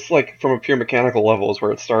 just like from a pure mechanical level is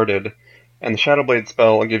where it started, and the Shadowblade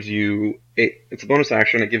spell gives you, it's a bonus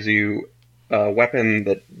action, it gives you a weapon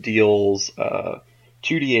that deals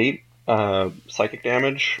 2d8 psychic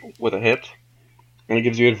damage with a hit, and it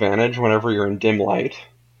gives you advantage whenever you're in dim light.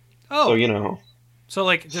 Oh. So, So,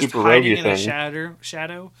 like, just super hiding in thing. a shadow?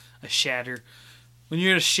 A shatter. When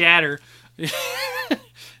you're in a shatter,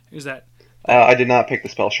 here's that. I did not pick the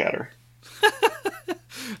spell Shatter.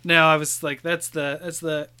 No, I was like, that's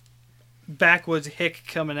the backwoods hick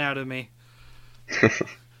coming out of me.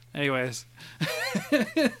 Anyways.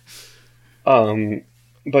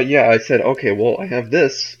 But yeah, I said, okay, well, I have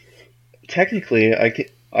this technically,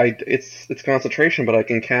 it's concentration, but I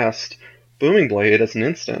can cast Booming Blade as an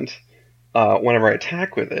instant whenever I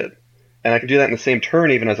attack with it, and I can do that in the same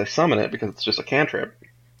turn even as I summon it because it's just a cantrip.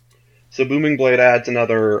 So Booming Blade adds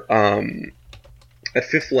another at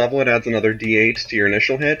 5th level. It adds another D8 to your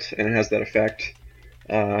initial hit, and it has that effect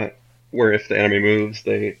where if the enemy moves,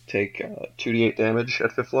 they take 2d8 damage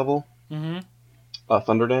at 5th level. Mm-hmm.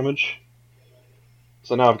 Thunder damage.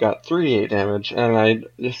 So now I've got 3d8 damage, and I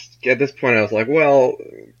just at this point I was like, well,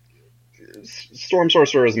 Storm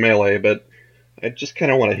Sorcerer is melee, but I just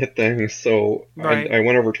kind of want to hit things, so Right. I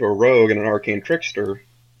went over to a Rogue and an Arcane Trickster,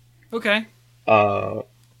 Okay.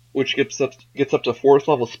 which gets up to 4th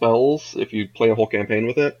level spells if you play a whole campaign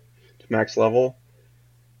with it to max level,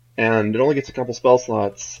 and it only gets a couple spell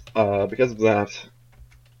slots because of that,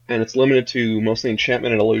 and it's limited to mostly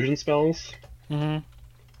enchantment and illusion spells. Mm-hmm.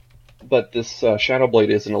 But this Shadow Blade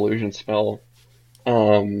is an illusion spell,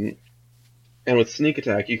 and with sneak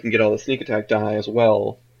attack you can get all the sneak attack die as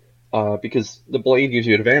well, because the blade gives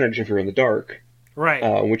you advantage if you're in the dark,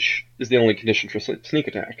 Right. which is the only condition for sneak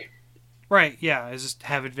attack. Right. Yeah. I just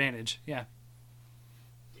have advantage. Yeah.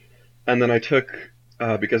 And then I took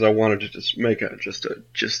because I wanted to just make a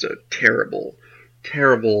terrible,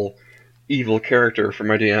 terrible, evil character for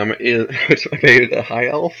my DM. I made it a high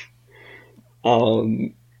elf,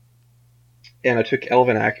 and I took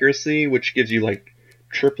Elven Accuracy, which gives you like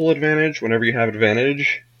triple advantage whenever you have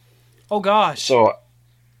advantage. Oh gosh. So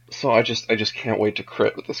I just can't wait to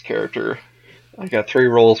crit with this character. I got 3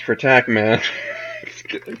 rolls for attack, man. Just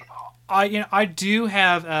kidding. I do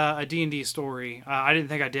have a D&D story. I didn't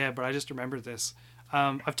think I did, but I just remembered this.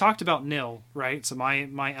 I've talked about Nil, right? So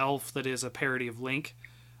my elf that is a parody of Link.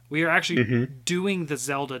 We are actually doing the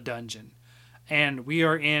Zelda dungeon, and we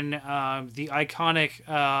are in the iconic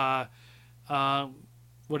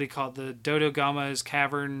what do you call it? The Dodogama's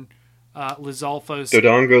Cavern, Lizalfos.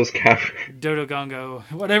 Dodongo's Cavern. Dodogongo,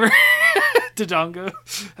 whatever. Dodongo,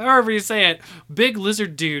 however you say it, big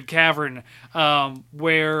lizard dude cavern,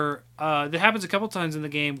 where that happens a couple times in the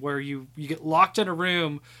game where you get locked in a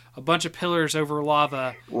room, a bunch of pillars over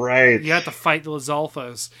lava. Right. You have to fight the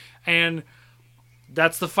Lizalfos, and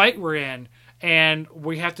that's the fight we're in. And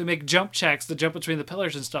we have to make jump checks to jump between the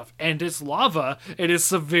pillars and stuff. And it's lava. It is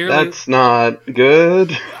severely... That's not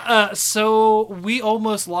good. So we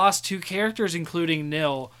almost lost 2 characters, including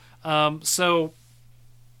Nil. My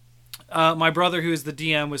brother, who is the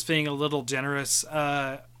DM, was being a little generous.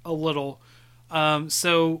 So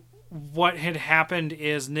what had happened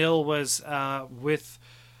is Nil was with...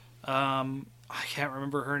 I can't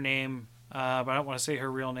remember her name. But I don't want to say her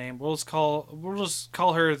real name. We'll just call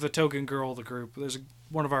her the token girl of the group. There's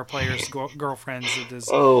one of our players' girlfriends that is.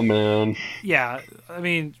 Oh man. Yeah, I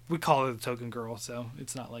mean we call her the token girl, so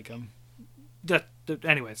it's not like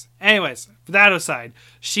anyways, that aside,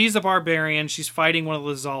 she's a barbarian. She's fighting one of the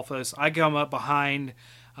Lizalfos. I come up behind.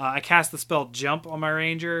 I cast the spell Jump on my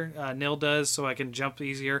ranger. Nil does, so I can jump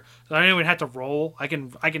easier. So I don't even have to roll. I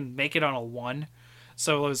can make it on a 1.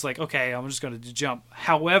 So I was like, okay, I'm just going to jump.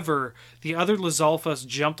 However, the other Lizalfos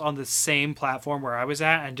jumped on the same platform where I was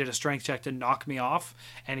at and did a strength check to knock me off,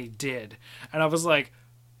 and he did. And I was like,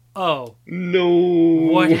 oh. No.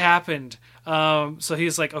 What happened? So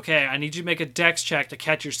he's like, okay, I need you to make a dex check to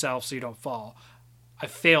catch yourself so you don't fall. I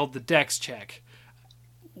failed the dex check.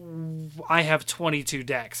 I have 22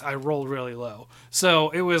 dex. I rolled really low. So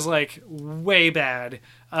it was like way bad.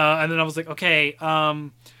 And then I was like, okay,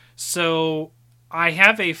 so... I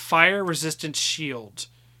have a fire-resistant shield.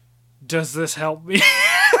 Does this help me?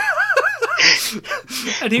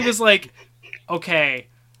 And he was like, okay,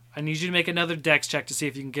 I need you to make another dex check to see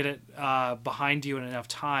if you can get it behind you in enough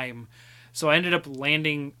time. So I ended up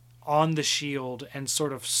landing on the shield and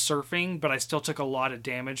sort of surfing, but I still took a lot of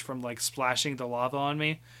damage from like splashing the lava on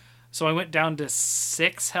me. So I went down to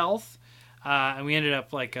 6 health, and we ended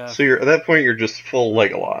up like... So at that point you're just full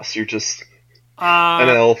Legolas. You're just... an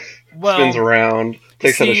elf spins around,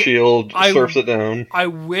 takes out a shield, surfs it down. I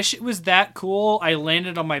wish it was that cool. I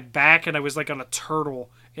landed on my back and I was like on a turtle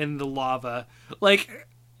in the lava. Like,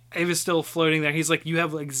 it was still floating there. He's like, you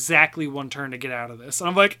have exactly 1 turn to get out of this. And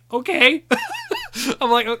I'm like, okay. I'm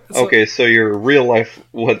like, okay, so your real life,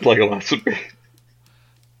 what Legolas would be.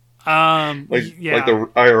 Yeah. Like the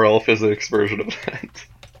IRL physics version of that.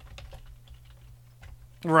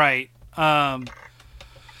 Right.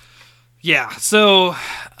 Yeah, so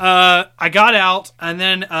I got out, and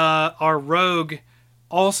then our rogue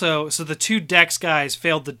also... So the 2 dex guys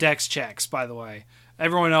failed the dex checks, by the way.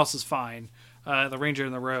 Everyone else is fine. The ranger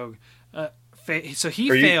and the rogue. So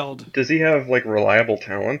he failed. Does he have, like, reliable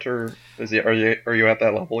talent, or are you at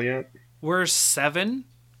that level yet? We're 7.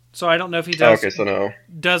 So I don't know if he Oh, okay, so no.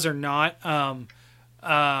 does or not.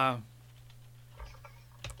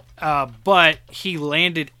 But he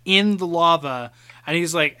landed in the lava, and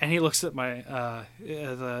he's like, and he looks at my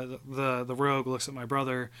the rogue looks at my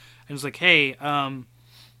brother, and he's like, hey,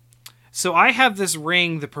 so I have this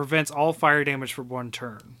ring that prevents all fire damage for 1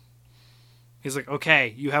 turn. He's like,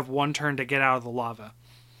 okay, you have 1 turn to get out of the lava.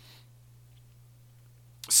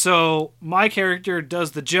 So my character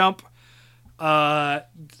does the jump. I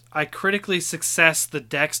critically success the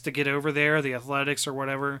dex to get over there, the athletics or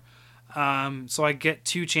whatever. So I get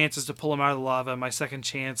 2 chances to pull him out of the lava. My second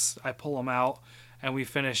chance, I pull him out, and we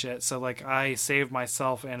finish it. So like I saved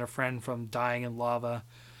myself and a friend from dying in lava.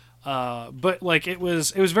 But like it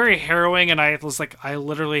was very harrowing, and I was like, I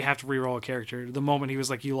literally have to reroll a character. The moment he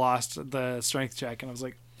was like, you lost the strength check, and I was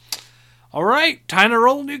like, all right, time to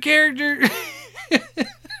roll a new character.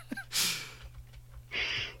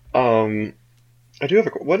 I do have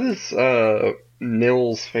what is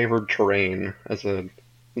Nil's favored terrain as a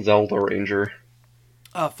Zelda ranger?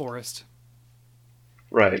 Forest.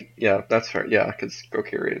 Right. Yeah, that's fair. Yeah, because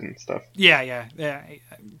Gokiri and stuff. Yeah.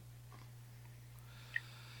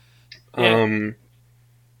 Um.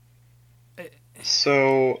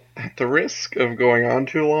 So, at the risk of going on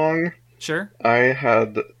too long, Sure. I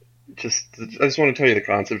just want to tell you the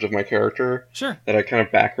concept of my character. Sure. That I kind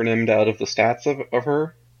of backronymed out of the stats of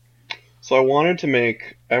her. So I wanted to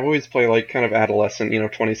I always play like kind of adolescent,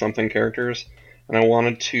 20-something characters, and I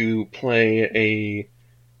wanted to play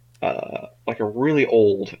like a really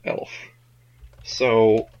old elf.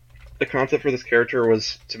 So the concept for this character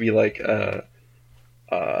was to be like a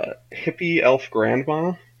hippie elf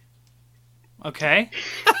grandma. Okay.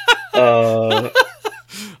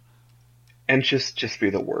 And just be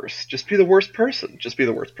the worst. Just be the worst person. Just be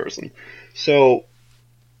the worst person. So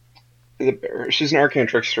she's an arcane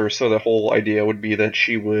trickster, so the whole idea would be that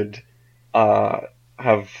she would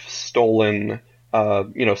have stolen,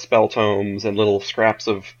 spell tomes and little scraps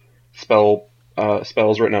of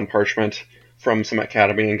spells written on parchment from some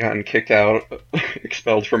academy and gotten kicked out,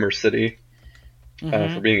 expelled from her city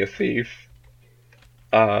for being a thief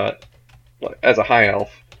as a high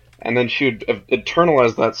elf. And then she would have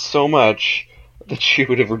internalized that so much that she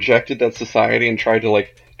would have rejected that society and tried to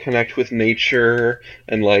like connect with nature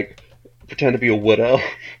and like pretend to be a wood elf.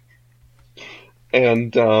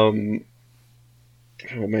 And oh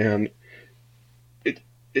man,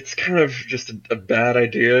 it's kind of just a bad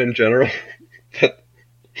idea in general.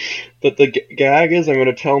 But the gag is I'm going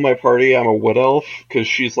to tell my party I'm a wood elf because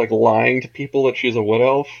she's like lying to people that she's a wood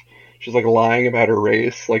elf. She's like lying about her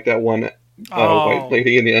race, like that one white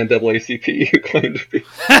lady in the NAACP who claimed to be.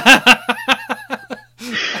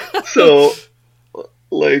 So,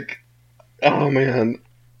 like, oh man,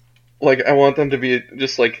 like I want them to be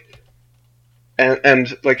just like,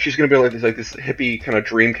 and like she's gonna be like this hippie kind of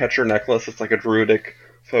dream catcher necklace. It's like a druidic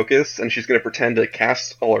focus, and she's gonna pretend to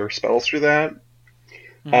cast all her spells through that,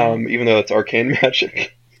 even though it's arcane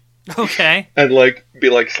magic. Okay. And like be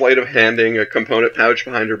like sleight of handing a component pouch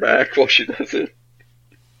behind her back while she does it.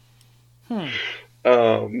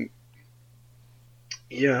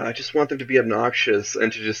 Yeah, I just want them to be obnoxious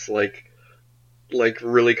and to just like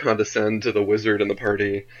really condescend to the wizard in the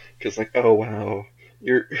party because like, oh wow,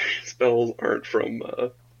 your spells aren't from.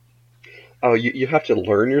 Oh, you have to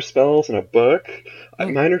learn your spells in a book.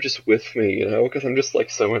 Mine are just with me, because I'm just like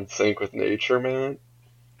so in sync with nature, man.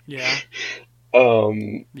 Yeah.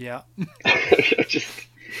 Yeah. Just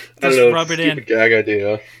I don't know. Rub it stupid in. Gag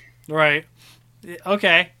idea. Right.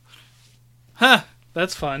 Okay. Huh.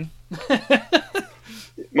 That's fun.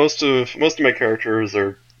 Most of my characters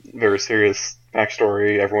are very serious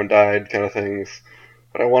backstory, everyone died kind of things.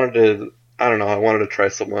 But I wanted to try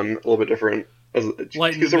someone a little bit different.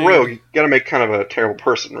 He's a rogue, you gotta make kind of a terrible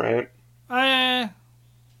person, right? Like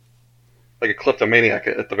a kleptomaniac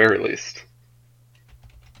at the very least.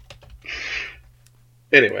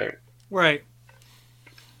 Anyway. Right.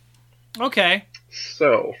 Okay.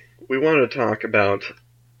 So, we wanted to talk about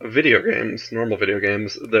normal video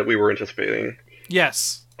games that we were anticipating.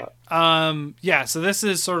 Yes. So this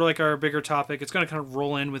is sort of like our bigger topic. It's going to kind of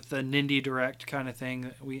roll in with the Nindy Direct kind of thing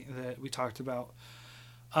that we talked about.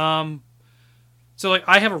 So like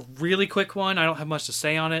I have a really quick one. I don't have much to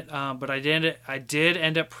say on it, but I did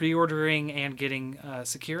end up pre-ordering and getting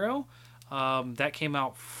Sekiro. That came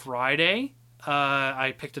out Friday.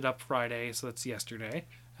 I picked it up Friday, so that's yesterday,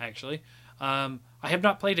 actually. I have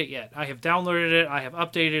not played it yet. I have downloaded it. I have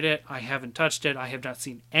updated it. I haven't touched it. I have not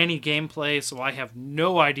seen any gameplay, so I have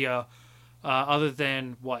no idea other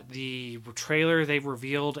than the trailer they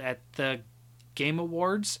revealed at the Game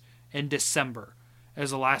Awards in December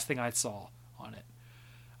is the last thing I saw on it.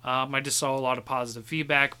 I just saw a lot of positive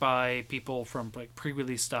feedback by people from like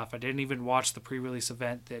pre-release stuff. I didn't even watch the pre-release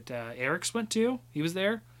event that Eric's went to. He was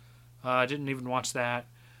there. I didn't even watch that.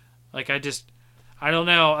 Like I don't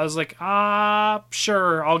know. I was like,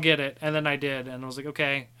 sure, I'll get it, and then I did, and I was like,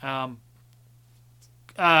 okay. But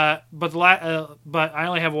I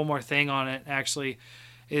only have one more thing on it. Actually,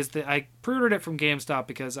 is that I pre-ordered it from GameStop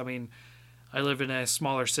because I mean, I live in a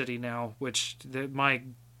smaller city now, which my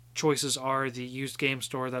choices are the used game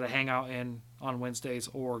store that I hang out in on Wednesdays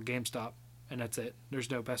or GameStop, and that's it.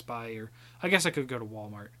 There's no Best Buy, or I guess I could go to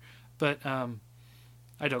Walmart, but I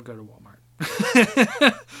don't go to Walmart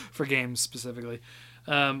for games specifically.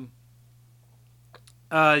 You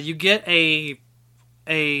get a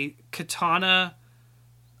katana,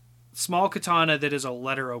 small katana that is a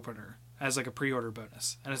letter opener as like a pre-order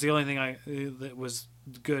bonus, and it's the only thing that was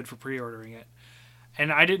good for pre-ordering it.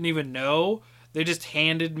 And I didn't even know. They just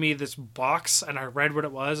handed me this box, and I read what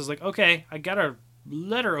it was. I was like, okay, I got a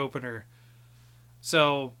letter opener.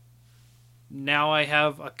 So now I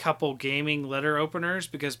have a couple gaming letter openers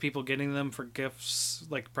because people getting them for gifts,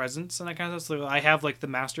 like presents and that kind of stuff. So I have like the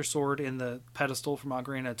Master Sword in the pedestal from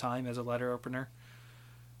Ocarina of Time as a letter opener,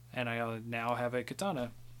 and I now have a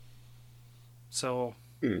katana. So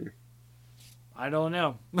I don't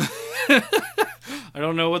know. I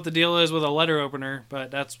don't know what the deal is with a letter opener,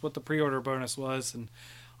 but that's what the pre-order bonus was, and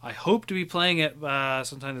I hope to be playing it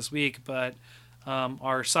sometime this week. But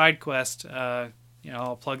our side quest,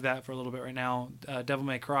 I'll plug that for a little bit right now. Devil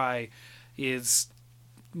May Cry is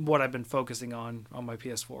what I've been focusing on my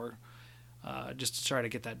PS4, just to try to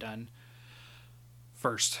get that done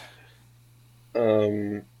first.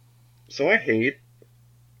 So I hate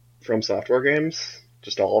From Software games,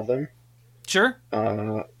 just all of them. Sure.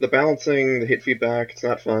 The balancing, the hit feedback, it's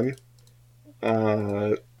not fun.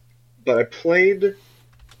 But I played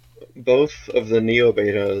both of the Neo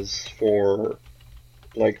betas for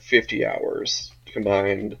like 50 hours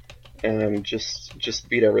combined, and just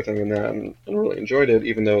beat everything in that, and really enjoyed it,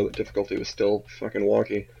 even though the difficulty was still fucking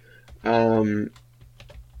wonky.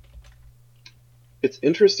 It's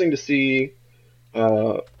interesting to see,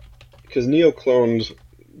 because Neo cloned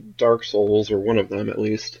Dark Souls, or one of them at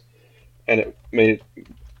least, and it made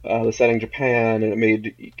the setting Japan,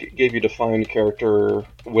 and gave you defined character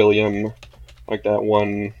William, like that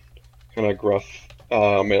one kind of gruff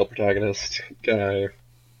male protagonist guy.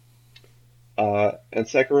 And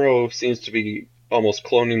Sekiro seems to be almost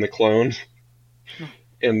cloning the clone,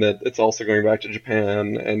 in that it's also going back to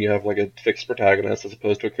Japan, and you have like a fixed protagonist as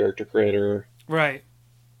opposed to a character creator. Right.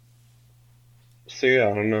 So yeah,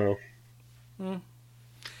 I don't know.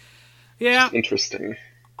 Yeah. Just interesting.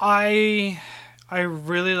 I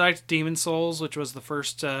really liked Demon Souls, which was the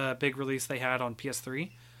first big release they had on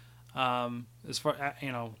PS3. As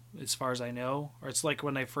far as I know, or it's like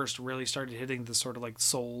when they first really started hitting the sort of like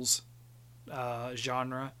Souls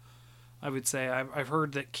genre. I would say I've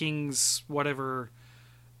heard that King's whatever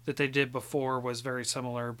that they did before was very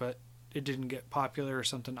similar, but it didn't get popular or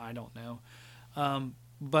something. I don't know.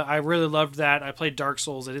 But I really loved that. I played Dark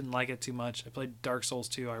Souls. I didn't like it too much. I played Dark Souls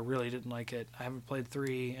 2. I really didn't like it. I haven't played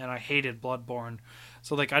 3, and I hated Bloodborne.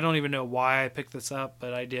 So, like, I don't even know why I picked this up,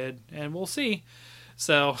 but I did, and we'll see.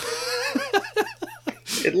 So...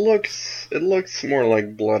 It looks more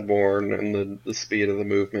like Bloodborne, and the speed of the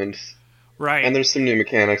movement. Right. And there's some new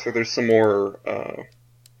mechanics. Like, there's some more...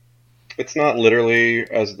 it's not literally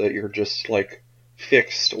as that you're just, like,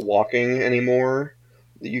 fixed walking anymore.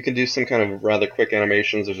 You can do some kind of rather quick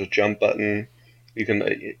animations. There's a jump button. You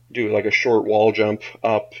can do like a short wall jump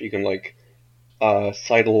up. You can like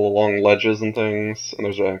sidle along ledges and things. And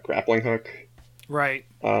there's a grappling hook. Right.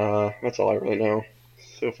 That's all I really know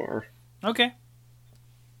so far. Okay.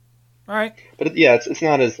 All right. But it's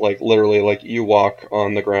not as like literally like you walk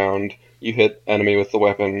on the ground, you hit enemy with the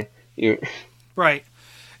weapon. Right.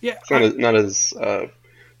 Yeah. It's not as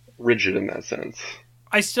rigid in that sense.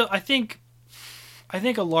 I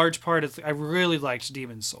think a large part is I really liked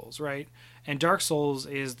Demon's Souls, right? And Dark Souls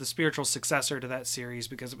is the spiritual successor to that series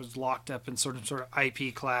because it was locked up in sort of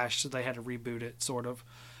IP clash, so they had to reboot it, sort of.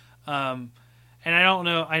 And I don't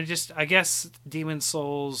know. I guess Demon's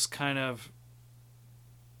Souls kind of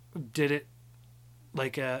did it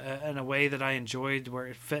like in a way that I enjoyed, where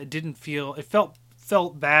it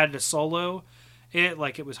felt bad to solo it,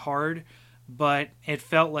 like it was hard, but it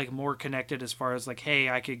felt like more connected as far as like, hey,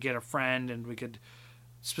 I could get a friend and we could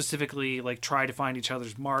specifically like try to find each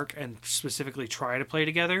other's mark and specifically try to play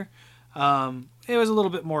together. It was a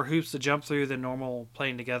little bit more hoops to jump through than normal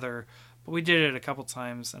playing together, but we did it a couple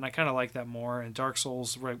times, and I kind of like that more. And Dark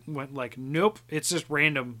Souls went like, nope, it's just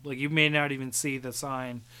random. Like, you may not even see the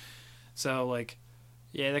sign. So, like,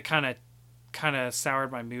 Yeah, that kind of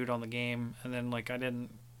soured my mood on the game, and then like I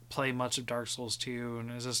didn't play much of Dark Souls 2,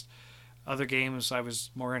 and it was just other games I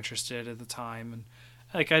was more interested at the time, and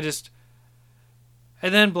like I just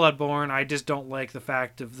and then Bloodborne, I just don't like the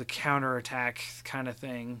fact of the counterattack kind of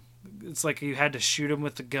thing. It's like you had to shoot him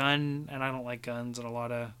with the gun, and I don't like guns and a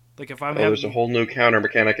lot of like if I'm Oh, there's a having whole new counter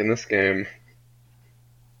mechanic in this game.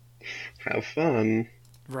 Have fun.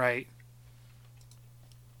 right.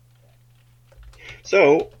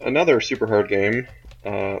 So, another super hard game.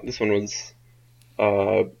 This one was.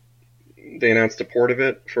 Uh, they announced a port of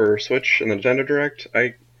it for Switch in the Nintendo Direct.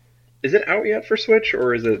 Is it out yet for Switch,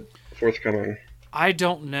 or is it forthcoming? I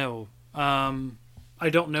don't know. I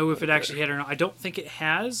don't know if it actually hit or not. I don't think it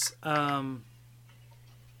has. But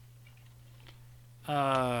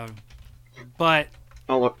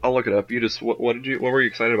I'll look it up. You just what were you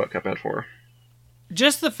excited about Cuphead for?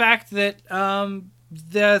 just the fact that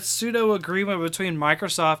the pseudo agreement between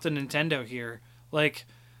Microsoft and Nintendo here, like,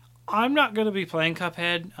 I'm not going to be playing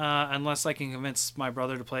Cuphead unless I can convince my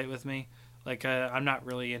brother to play it with me. Like, I'm not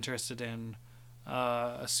really interested in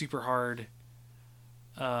a super hard,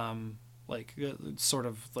 sort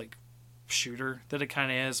of like shooter that it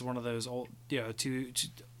kind of is. One of those old,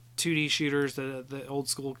 2D shooters, the old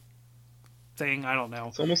school thing. I don't know.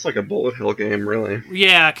 It's almost like a bullet hell game, really.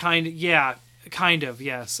 Yeah, kind of. Yeah, kind of.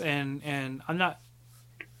 Yes, and I'm not.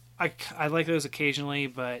 I like those occasionally,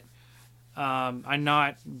 but I'm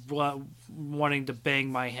not wanting to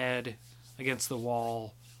bang my head against the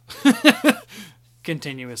wall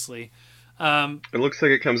continuously. It looks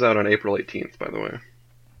like it comes out on April 18th, by the way.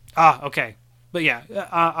 Okay, but yeah,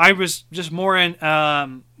 I was just more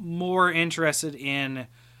interested in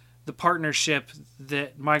the partnership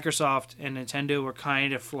that Microsoft and Nintendo were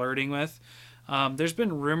kind of flirting with. There's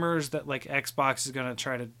been rumors that like Xbox is going to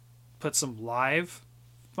try to put some live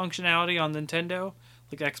functionality on Nintendo,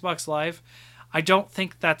 like Xbox Live. I don't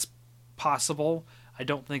think that's possible. I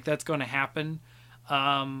don't think that's going to happen.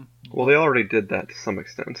 Well, they already did that to some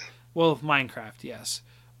extent. Well, Minecraft, yes,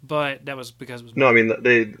 but that was because it was No, I mean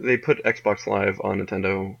they put Xbox Live on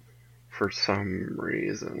Nintendo for some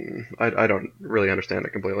reason. I don't really understand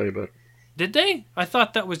it completely, but Did they? I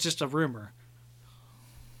thought that was just a rumor.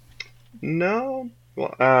 no.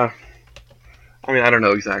 Well, I mean I don't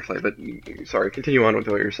know exactly, but sorry. Continue on with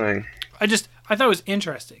what you're saying. I thought it was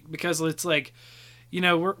interesting because it's like,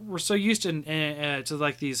 we're so used to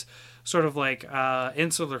like these sort of like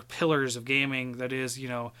insular pillars of gaming that is,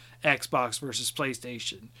 Xbox versus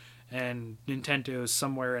PlayStation, and Nintendo is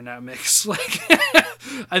somewhere in that mix. Like,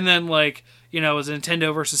 and then like, it's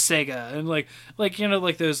Nintendo versus Sega, and like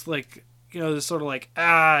those like, this sort of like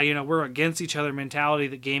we're against each other mentality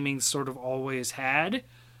that gaming sort of always had.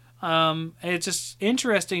 And it's just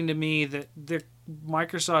interesting to me that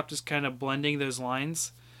Microsoft is kind of blending those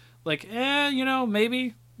lines. Like,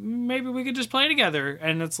 maybe we could just play together.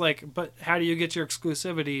 And it's like, but how do you get your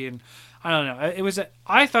exclusivity? And I don't know.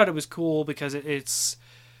 I thought it was cool because it's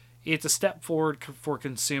a step forward for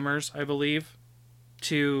consumers, I believe,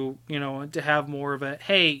 to have more of a,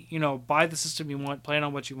 hey, buy the system you want, play it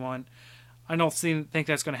on what you want. I don't think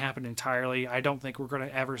that's going to happen entirely. I don't think we're going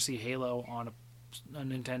to ever see Halo on a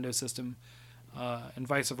Nintendo system, and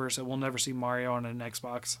vice versa. We'll never see Mario on an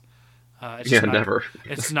Xbox. Never.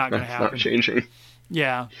 It's not going to happen. Not changing.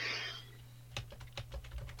 Yeah.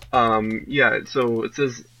 Yeah. So it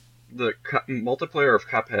says the multiplayer of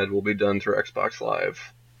Cuphead will be done through Xbox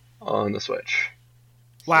Live on the Switch.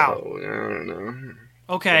 Wow. So, I don't know.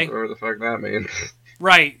 Okay. Whatever the fuck that means.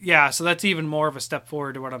 Right. Yeah. So that's even more of a step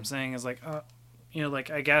forward to what I'm saying is like,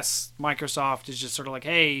 like I guess Microsoft is just sort of like,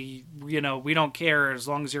 hey, we don't care as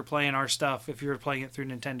long as you're playing our stuff. If you're playing it through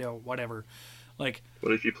Nintendo, whatever. Like,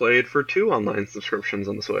 what if you played for 2 online subscriptions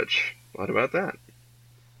on the Switch? What about that?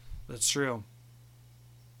 That's true.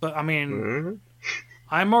 But I mean, Mm-hmm.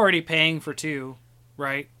 I'm already paying for 2,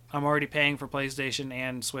 right? I'm already paying for PlayStation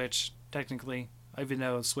and Switch technically, even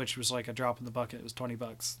though Switch was like a drop in the bucket. It was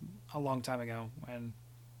 $20 a long time ago,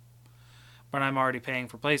 but I'm already paying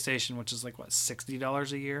for PlayStation, which is like what,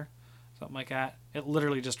 $60 a year, something like that. It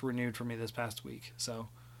literally just renewed for me this past week, so.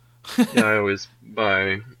 Yeah, I always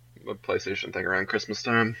buy a PlayStation thing around Christmas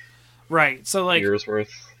time. Right, so like, year's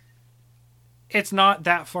worth. It's not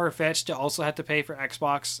that far fetched to also have to pay for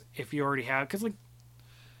Xbox if you already have, because like,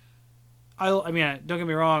 I mean, don't get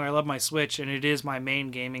me wrong, I love my Switch and it is my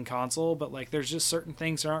main gaming console, but like, there's just certain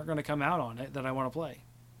things that aren't going to come out on it that I want to play,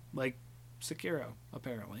 like Sekiro,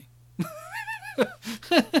 apparently.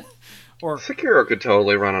 Or Sekiro could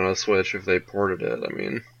totally run on a Switch if they ported it. I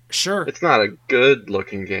mean, sure, it's not a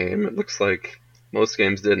good-looking game. It looks like most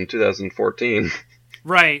games did in 2014.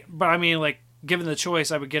 right? But I mean, like given the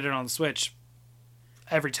choice, I would get it on the Switch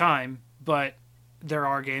every time, but there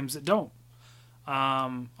are games that don't.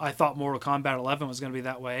 I thought Mortal Kombat 11 was going to be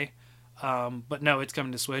that way, but no, it's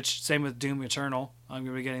coming to Switch. Same with Doom Eternal. I'm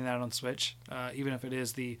going to be getting that on Switch, even if it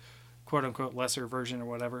is the quote-unquote lesser version or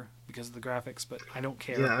whatever because of the graphics, but I don't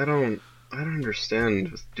care. Yeah, I don't understand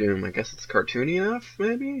with Doom. I guess it's cartoony enough,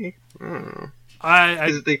 maybe? I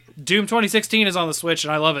don't know. Doom 2016 is on the Switch,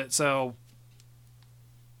 and I love it, so...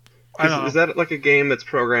 I don't know. Is that like a game that's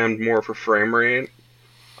programmed more for frame rate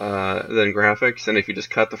than graphics? And if you just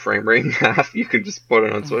cut the frame rate in half, you can just put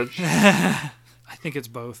it on Switch? I think it's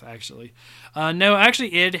both, actually. No,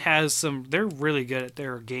 actually, id has some... They're really good at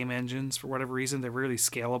their game engines for whatever reason. They're really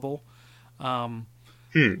scalable.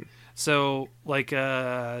 So, like,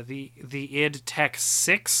 the id Tech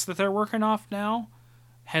 6 that they're working off now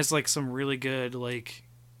has, like, some really good, like,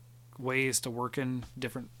 ways to work in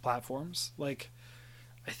different platforms. Like,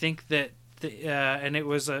 I think that... and it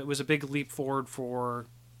was a big leap forward for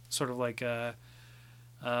sort of like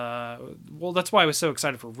well, that's why I was so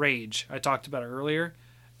excited for Rage. I talked about it earlier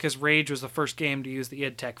because Rage was the first game to use the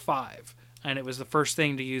id Tech 5, and it was the first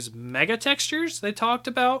thing to use mega textures they talked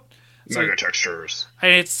about. Mega textures.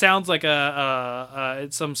 And it sounds like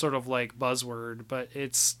it's some sort of like buzzword, but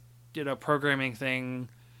it's, you know, programming thing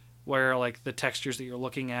where like the textures that you're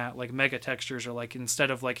looking at, like mega textures, are like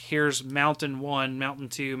instead of like here's mountain 1, mountain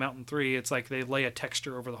 2, mountain 3, it's like they lay a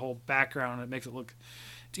texture over the whole background and it makes it look,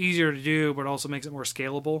 it's easier to do, but also makes it more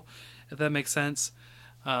scalable, if that makes sense.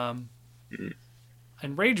 And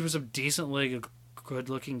Rage was a decently good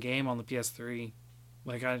looking game on the PS3.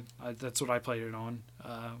 Like I that's what I played it on.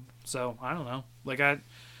 So I don't know. Like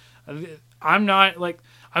I'm not like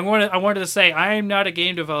I wanted to say I am not a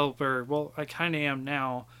game developer. Well, I kind of am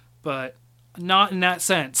now, but not in that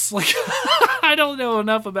sense. Like I don't know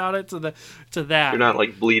enough about it to that. You're not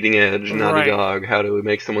like Bleeding Edge, Naughty Dog. How do we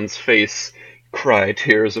make someone's face cry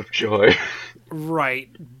tears of joy? Right,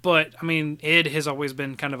 but I mean, id has always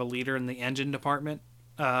been kind of a leader in the engine department.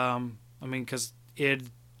 I mean, because id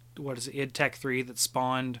Tech 3 that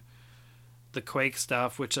spawned the Quake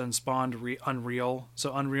stuff, which then spawned Unreal.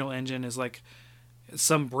 So Unreal Engine is like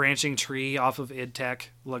some branching tree off of id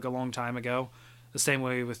Tech, like a long time ago. The same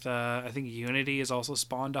way with I think Unity is also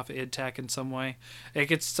spawned off of id Tech in some way.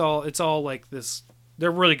 Like it's all like this.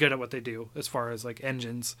 They're really good at what they do as far as like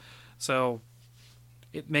engines. So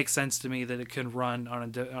it makes sense to me that it can run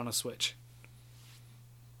on a Switch.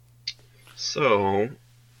 So,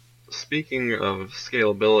 speaking of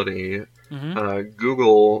scalability,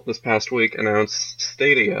 Google this past week announced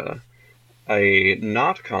Stadia, a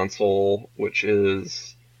not console, which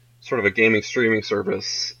is sort of a gaming streaming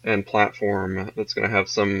service and platform that's going to have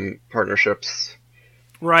some partnerships.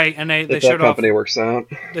 Right, and they that showed company off. Works out.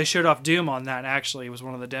 They showed off Doom on that. Actually, it was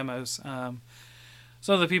one of the demos.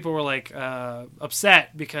 Some of the people were like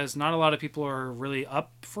upset because not a lot of people are really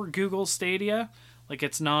up for Google Stadia. Like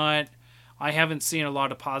it's not. I haven't seen a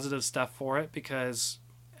lot of positive stuff for it because,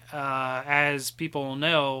 as people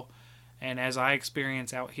know, and as I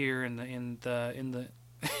experience out here in the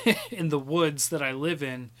in the woods that I live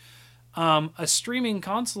in, a streaming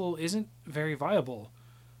console isn't very viable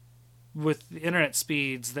with the internet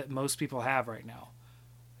speeds that most people have right now.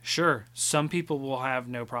 Sure, some people will have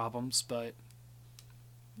no problems, but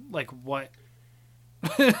like what?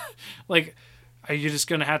 Like, are you just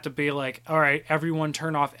going to have to be like, all right, everyone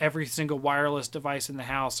turn off every single wireless device in the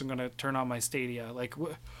house. I'm going to turn on my Stadia. Like,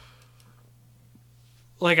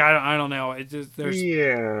 like I don't know.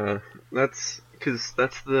 Yeah, that's because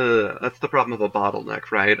that's the problem of a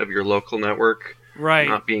bottleneck, right? Of your local network, right?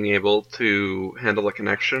 Not being able to handle a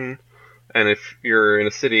connection. And if you're in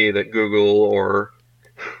a city that Google or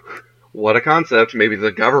what a concept, maybe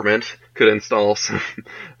the government could install some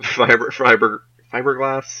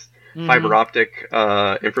fiberglass, fiber optic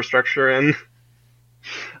infrastructure in,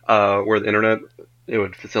 where the internet, it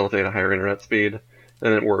would facilitate a higher internet speed,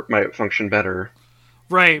 then it might function better.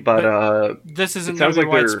 Right, but this isn't going to be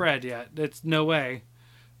widespread yet. It's no way.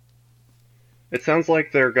 It sounds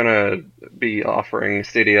like they're going to be offering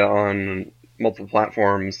Stadia on multiple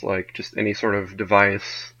platforms, like just any sort of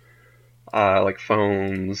device, like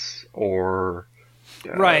phones or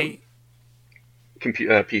right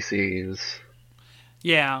PCs.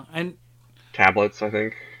 Yeah, and tablets, I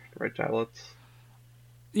think, right? Tablets.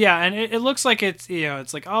 Yeah, and it looks like it's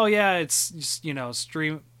it's like, oh yeah, it's just,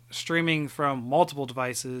 streaming from multiple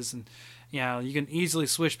devices, and you can easily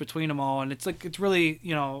switch between them all, and it's like it's really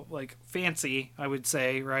like fancy, I would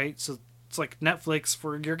say, right? So it's like Netflix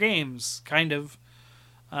for your games, kind of,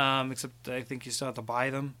 except I think you still have to buy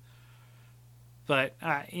them. But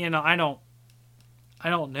I I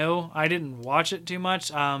don't know. I didn't watch it too much.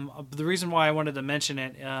 The reason why I wanted to mention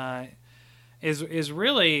it is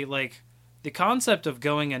really like the concept of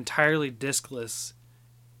going entirely discless.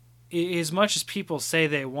 As much as people say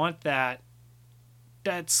they want that,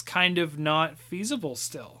 that's kind of not feasible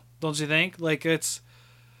still. Don't you think? Like it's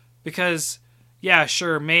because yeah,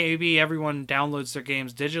 sure, maybe everyone downloads their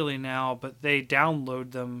games digitally now, but they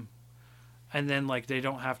download them and then like they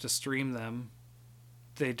don't have to stream them.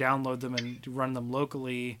 They download them and run them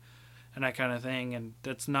locally and that kind of thing, and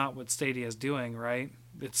that's not what Stadia is doing, right?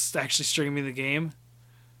 It's actually streaming the game.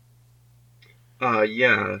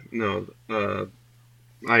 Yeah, no,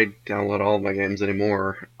 I download all of my games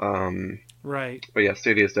anymore. Right. But yeah,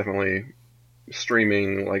 Stadia is definitely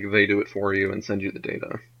streaming, like they do it for you and send you the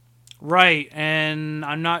data. Right, and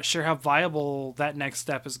I'm not sure how viable that next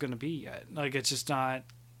step is going to be yet. Like it's just not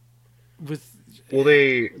with Well,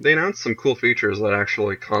 they announced some cool features that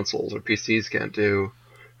actually consoles or PCs can't do,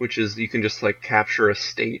 which is you can just like capture a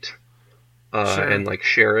state sure. and like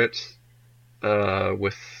share it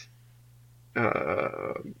with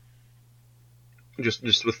uh,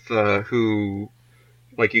 just with who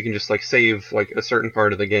like you can just like save like a certain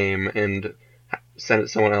part of the game and send it to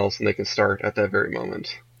someone else and they can start at that very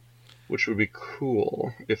moment, which would be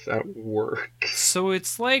cool if that works. So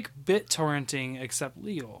it's like BitTorrenting except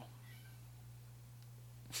legal.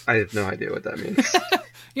 I have no idea what that means.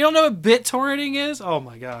 You don't know what BitTorrenting is? Oh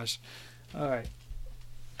my gosh. All right.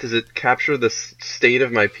 Does it capture the state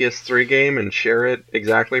of my PS3 game and share it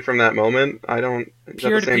exactly from that moment? I don't. Is that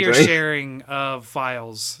the same Peer-to-peer thing? sharing of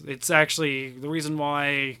files. It's actually the reason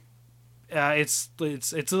why it's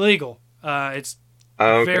illegal. It's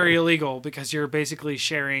Oh, very okay. illegal because you're basically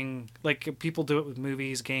sharing like people do it with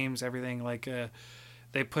movies, games, everything. Like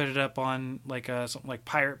they put it up on like something like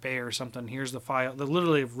Pirate Bay or something. Here's the file, the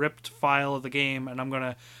literally ripped file of the game, and I'm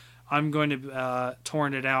going to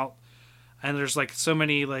torrent it out. And there's like so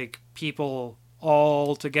many like people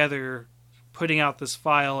all together putting out this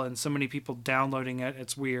file, and so many people downloading it.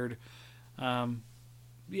 It's weird. Um,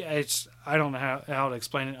 yeah, it's I don't know how to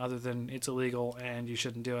explain it other than it's illegal and you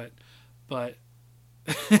shouldn't do it, but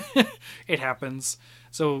it happens.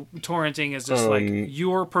 So torrenting is just like Um,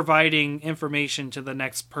 you're providing information to the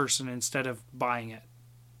next person instead of buying it.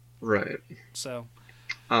 right. So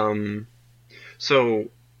Um, so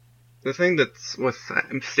the thing that's with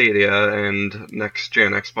Stadia and next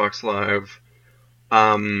gen Xbox Live,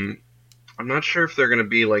 um, I'm not sure if they're going to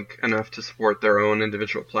be like enough to support their own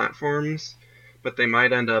individual platforms, but they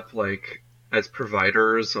might end up like as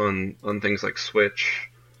providers on things like Switch.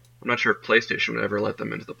 I'm not sure if PlayStation would ever let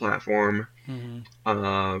them into the platform. mhm.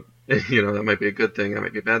 Uh, that might be a good thing. That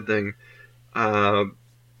might be a bad thing. Uh,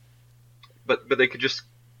 but they could just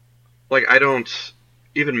like I don't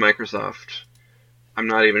even Microsoft. I'm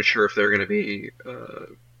not even sure if they're going to be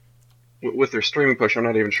with their streaming push. I'm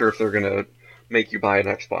not even sure if they're going to make you buy an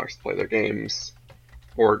Xbox to play their games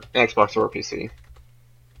or Xbox or PC.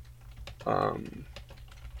 Um,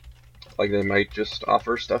 like they might just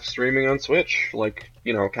offer stuff streaming on Switch, like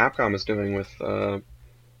Capcom is doing with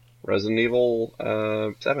Resident Evil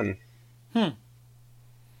 7 Hmm. in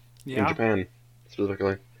Yeah. Japan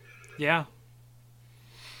specifically. Yeah.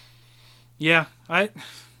 Yeah. I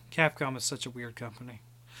Capcom is such a weird company.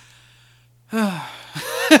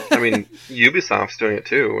 I mean, Ubisoft's doing it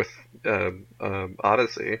too with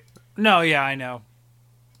Odyssey No, yeah, I know.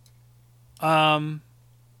 Um,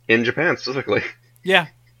 in Japan specifically yeah.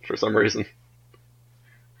 for some reason.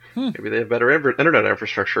 Hmm. Maybe they have better internet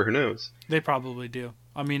infrastructure. Who knows? They probably do.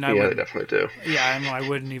 I mean, I Yeah, they wouldn't. definitely do. Yeah, I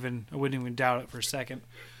wouldn't even doubt it for a second.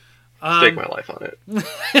 Stake Um, my life on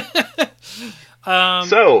it. um,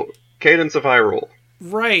 So, Cadence of Hyrule.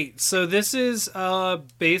 right. So this is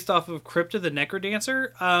based off of Crypta the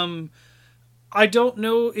Necrodancer. I don't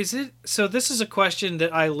know. Is it? So this is a question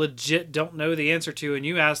that I legit don't know the answer to, and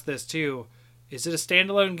you asked this too. Is it a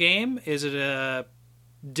standalone game? Is it a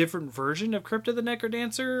different version of Crypta the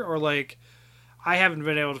Necrodancer, or like I haven't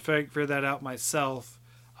been able to figure that out myself.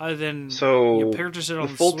 Other than you So, purchase it the on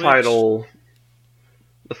the full Switch. title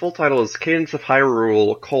the full title is Cadence of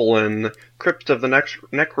Hyrule: Crypt of the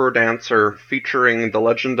Necrodancer, featuring The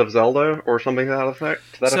Legend of Zelda, or something to that effect.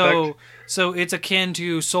 To that effect. So it's akin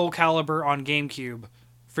to Soul Calibur on GameCube,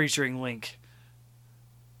 featuring Link.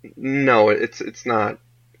 No, it's not.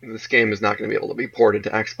 This game is not going to be able to be ported to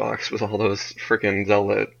Xbox with all those freaking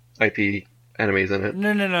Zelda IP enemies in it.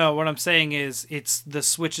 No, no, no. What I'm saying is it's the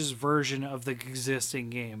Switch's version of the existing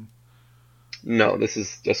game. No, this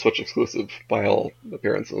is a Switch exclusive by all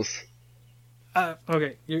appearances.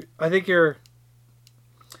 Okay. I think you're.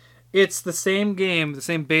 It's the same game, the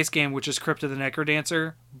same base game, which is Crypt of the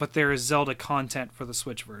Necrodancer, but there is Zelda content for the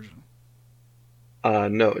Switch version.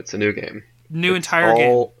 No, it's a new game. New It's entire game.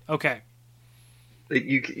 all Okay.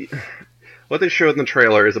 you. What they showed in the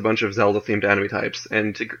trailer is a bunch of Zelda-themed enemy types,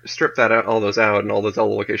 and to strip that out, all those out, and all the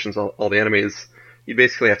Zelda locations, all the enemies, you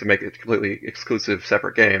basically have to make it a completely exclusive,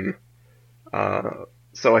 separate game.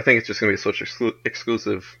 So I think it's just going to be a Switch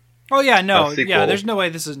exclusive Oh yeah, no, sequel. yeah. There's no way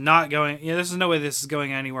this is not going. Yeah, there's no way this is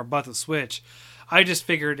going anywhere but the Switch. I just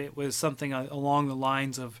figured it was something along the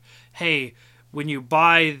lines of, hey, when you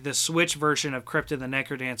buy the Switch version of Crypt of the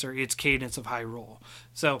Necrodancer, it's Cadence of Hyrule.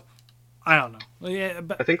 So I don't know. Yeah, I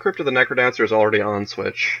but think Crypt of the Necrodancer is already on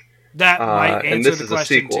Switch. that might And answer this the is a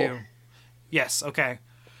question sequel. too. Yes. Okay.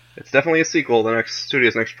 It's definitely a sequel. The next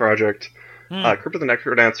studio's next project, Crypt of the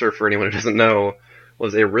Necrodancer, for anyone who doesn't know,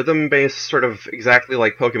 was a rhythm-based sort of exactly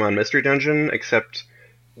like Pokemon Mystery Dungeon, except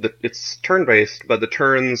it's turn-based, but the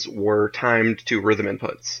turns were timed to rhythm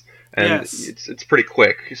inputs, and Yes. it's pretty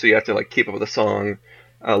quick. So you have to like keep up with the song.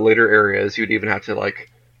 Later areas, you'd even have to like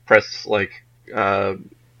press like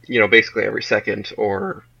basically every second,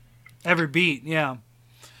 or Every beat. Yeah.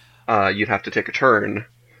 you'd have to take a turn.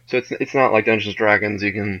 So it's not like Dungeons and Dragons.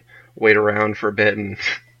 You can wait around for a bit and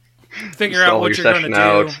Figure out stall what your you're going to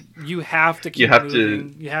session do. out. You have to keep You have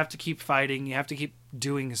moving. You have to keep fighting. You have to keep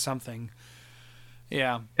doing something.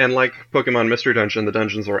 Yeah. And like Pokemon Mystery Dungeon, the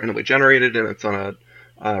dungeons are randomly generated, and it's on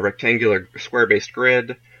a rectangular square-based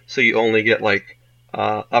grid. So you only get like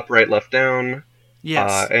up, right, left, down.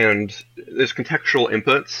 Yes. And there's contextual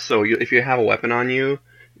inputs. So if you have a weapon on you,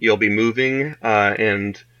 you'll be moving,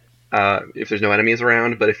 and if there's no enemies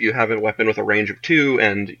around. But if you have a weapon with a range of 2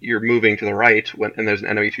 and you're moving to the right, and there's an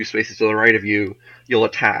enemy 2 spaces to the right of you, you'll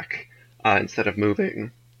attack instead of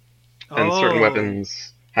moving. And certain Oh.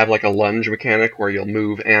 weapons have like a lunge mechanic where you'll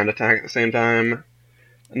move and attack at the same time.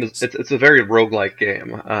 And it's a very roguelike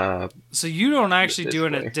game. So you don't actually do a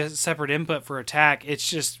basically. separate input for attack. It's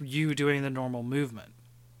just you doing the normal movement.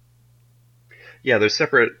 Yeah, there's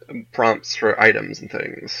separate prompts for items and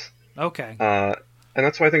things. Okay. And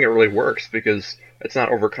that's why I think it really works, because it's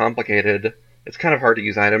not overcomplicated. It's kind of hard to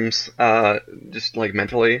use items, just like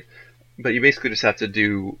mentally. But you basically just have to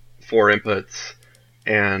do 4 inputs,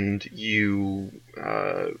 and you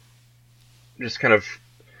just kind of...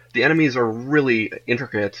 The enemies are really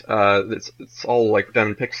intricate. It's all like done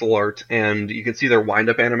in pixel art, and you can see their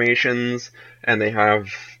wind-up animations, and they have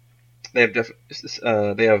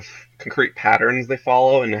concrete patterns they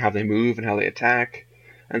follow, and how they move and how they attack,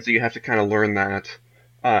 and so you have to kind of learn that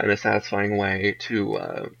in a satisfying way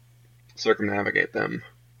to circumnavigate them.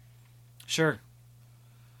 Sure.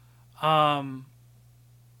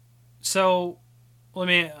 So let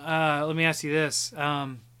me ask you this.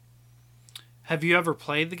 Have you ever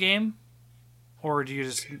played the game, or do you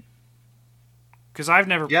just? Because I've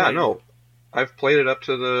never. Yeah, played no, it. I've played it up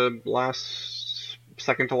to the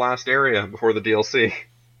second to last area before the DLC.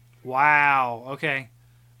 Wow. Okay.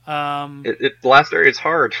 The last area is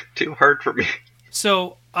hard, too hard for me.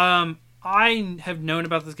 So I have known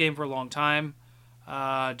about this game for a long time,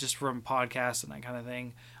 just from podcasts and that kind of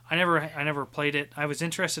thing. I never played it. I was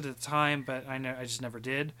interested at the time, but I just never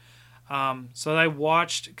did. So I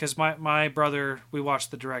watched, because my brother, we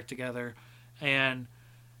watched the direct together, and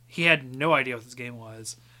he had no idea what this game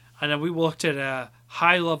was. And then we looked at a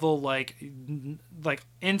high level, like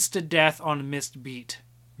insta death on missed beat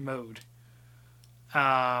mode.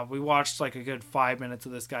 We watched like a good 5 minutes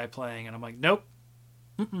of this guy playing, and I'm like, nope,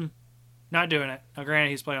 not doing it. Now, granted,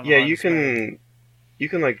 he's playing on the Yeah, hardest mode. you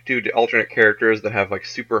can like do alternate characters that have like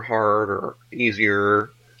super hard or easier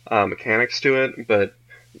mechanics to it, but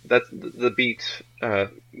that's the beat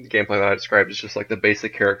gameplay that I described is just like the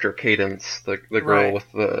basic character Cadence, the girl Right. with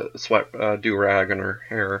the sweat do rag in her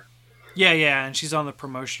hair. Yeah, and she's on the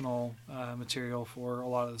promotional material for a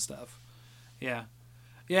lot of the stuff. Yeah.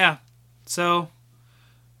 So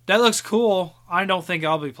that looks cool. I don't think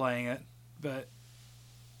I'll be playing it, but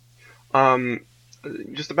Um,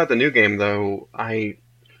 just about the new game though,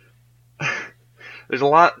 there's a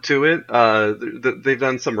lot to it. They've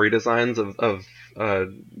done some redesigns of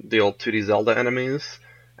the old 2D Zelda enemies,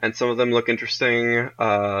 and some of them look interesting.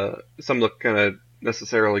 Some look kind of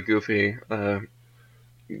necessarily goofy,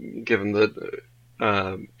 given the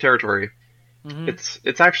territory.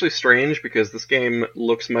 It's actually strange because this game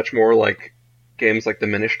looks much more like games like the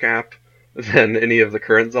Minish Cap than any of the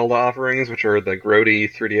current Zelda offerings, which are the grody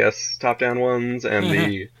 3DS top-down ones and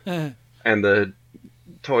the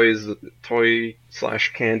toy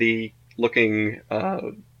slash candy looking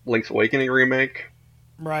Link's Awakening remake.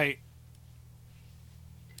 right.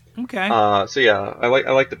 Okay. So yeah, I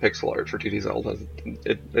like the pixel art for 2D Zelda.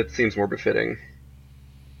 It seems more befitting.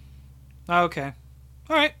 Okay.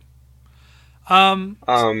 All right. Um.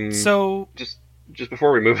 Um, So just just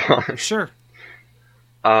before we move on, sure.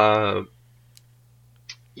 uh,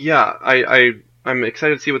 yeah, I'm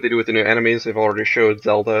excited to see what they do with the new enemies. They've already showed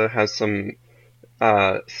Zelda has some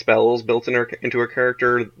spells built into her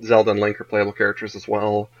character. Zelda and Link are playable characters as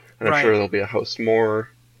well, and I'm sure Right. there'll be a host more.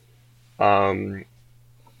 Um,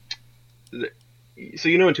 so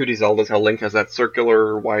you know in 2D Zeldas how Link has that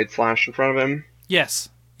circular wide slash in front of him. Yes.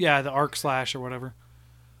 Yeah. The arc slash or whatever.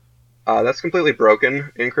 That's completely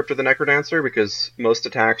broken in Crypt of the Necrodancer because most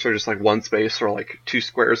attacks are just like one space or like two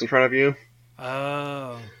squares in front of you,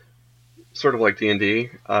 Oh. sort of like D&D.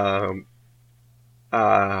 Uh,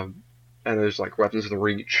 and there's like weapons with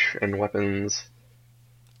reach and weapons.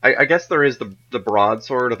 I guess there is the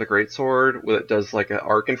broadsword or the greatsword that does like an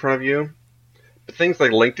arc in front of you. But things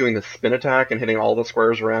like Link doing the spin attack and hitting all the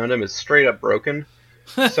squares around him is straight up broken.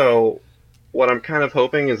 So what I'm kind of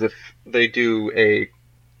hoping is if they do a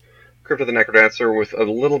Crypt of the Necrodancer with a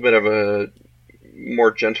little bit of a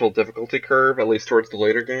more gentle difficulty curve, at least towards the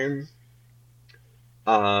later game.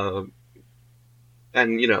 Uh,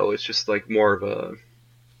 and it's just like more of a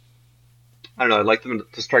I don't know. I'd like them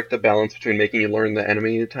to strike the balance between making you learn the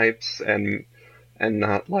enemy types and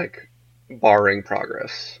not like barring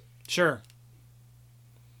progress. Sure.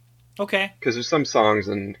 Okay. Because there's some songs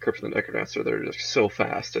in Crypt of the Necrodancer that are just so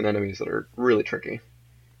fast, and enemies that are really tricky,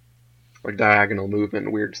 like diagonal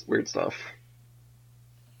movement, weird stuff.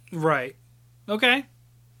 Right. Okay.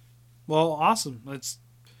 Well, awesome. It's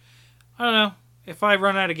I don't know. If I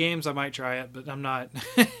run out of games, I might try it, but I'm not.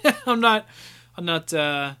 I'm not. I'm not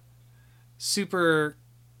super.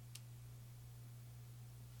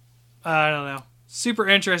 I don't know. Super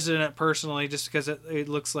interested in it personally, just because it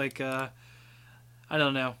looks like I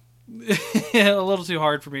don't know, a little too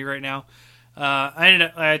hard for me right now.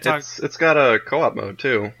 I talked. It's got a co-op mode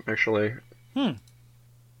too, actually. Hmm.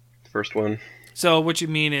 The first one. So what you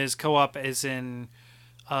mean is co-op, is in,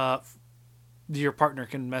 uh, your partner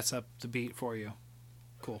can mess up the beat for you.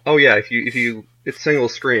 Cool. Oh yeah, if you it's single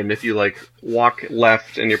screen. If you like walk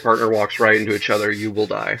left and your partner walks right into each other, you will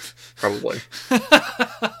die, probably.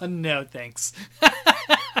 No, thanks.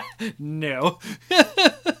 No.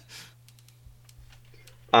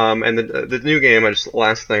 And the new game,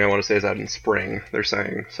 last thing I want to say is out in spring. They're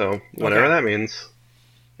saying so whatever Okay. that means.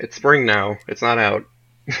 It's spring now. It's not out,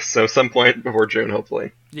 so some point before June,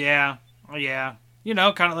 hopefully. Yeah. Yeah.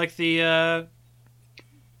 Kind of like the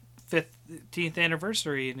 15th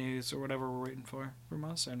anniversary news or whatever we're waiting for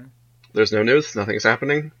Monster Hunter. There's no news. Nothing's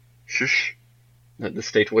happening. Shush. The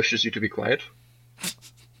state wishes you to be quiet.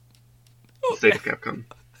 The state Okay. of Capcom.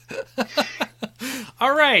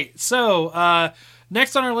 All right. So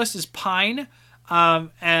next on our list is Pine,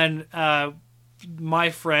 and my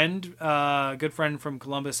friend, good friend from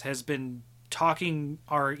Columbus, has been talking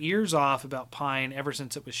our ears off about Pine ever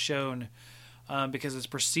since it was shown, because it's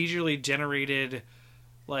procedurally generated,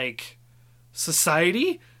 like,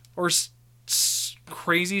 society or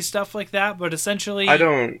crazy stuff like that. But I essentially,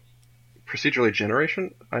 don't procedurally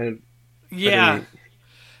generation. I yeah. didn't.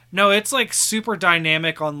 No, it's like super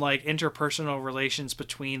dynamic on like interpersonal relations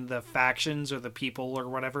between the factions or the people or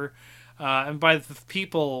whatever. And by the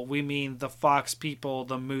people, we mean the fox people,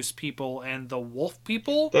 the moose people, and the wolf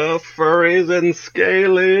people, The furries and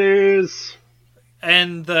scalies.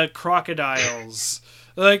 and the crocodiles.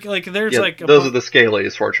 Like there's Yeah, like a those are the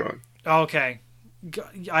scalies, Fortron. okay.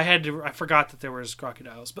 I forgot that there was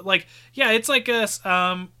crocodiles, but like yeah, it's like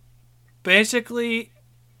a basically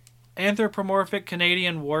anthropomorphic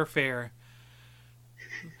Canadian warfare.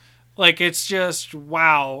 Like it's just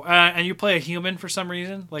wow, and you play a human for some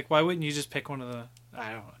reason. Like why wouldn't you just pick one of the?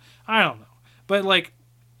 I don't know. But like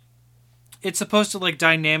it's supposed to like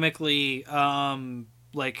dynamically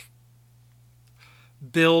like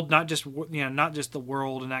build not just not just the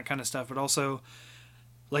world and that kind of stuff, but also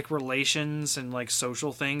like relations and like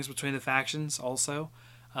social things between the factions. Also,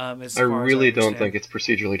 as I far as I really don't understand, think it's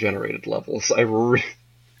procedurally generated levels.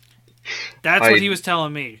 that's what he I was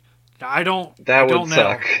telling me. I don't. I That would don't know.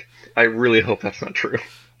 suck. I really hope that's not true.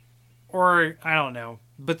 Or I don't know,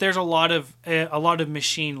 but there's a lot of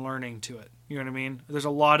machine learning to it. You know what I mean? There's a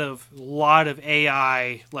lot of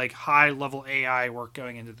AI, like high level AI work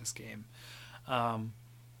going into this game,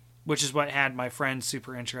 which is what had my friend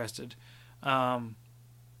super interested. Um,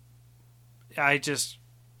 I just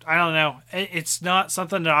I don't know. It's not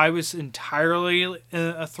something that I was entirely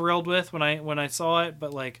thrilled with when I saw it,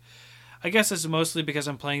 but like I guess it's mostly because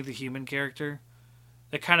I'm playing the human character.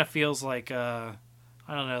 It kind of feels like I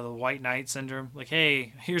I don't know, the white knight syndrome. Like,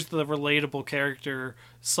 hey, here's the relatable character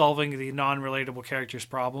solving the non-relatable character's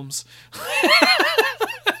problems.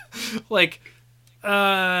 Like,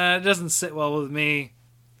 it doesn't sit well with me.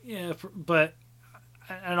 Yeah, but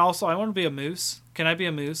and also I want to be a moose. Can I be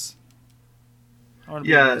a moose? I want to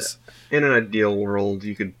be a Yeah, moose. in an ideal world,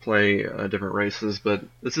 you could play different races, but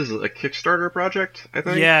this is a Kickstarter project, I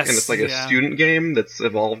think, and it's Yes, like a yeah, student game that's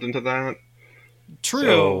evolved into that. true.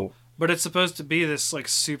 So, But it's supposed to be this like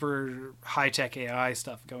super high tech AI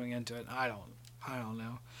stuff going into it. I don't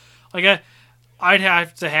know. Like I'd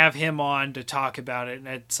have to have him on to talk about it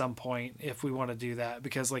at some point if we want to do that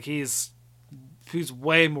because like he's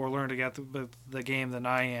way more learned about the game than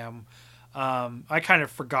I am. I kind of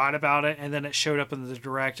forgot about it, and then it showed up in the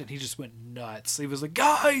direct, and he just went nuts. He was like,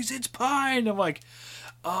 "Guys, it's Pine." I'm like,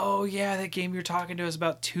 "Oh yeah, that game you're talking to us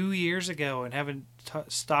about 2 years ago, and haven't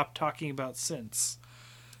stopped talking about since."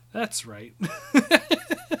 That's right.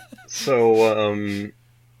 so,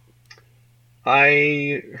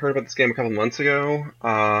 I heard about this game a couple months ago.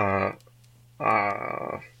 Uh,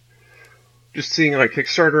 just seeing it on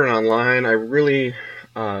Kickstarter and online, I really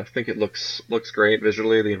think it looks great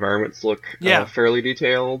visually. The environments look Yeah, fairly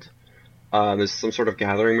detailed. There's some sort of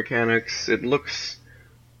gathering mechanics. It looks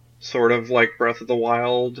sort of like Breath of the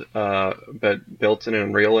Wild, but built in an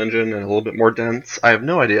Unreal Engine and a little bit more dense. I have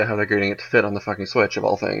no idea how they're getting it to fit on the fucking Switch, of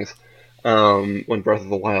all things. When Breath of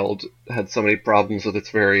the Wild had so many problems with its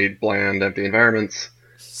very bland, empty environments.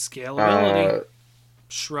 scalability. Uh,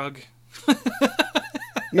 Shrug.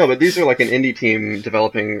 no, but these are like an indie team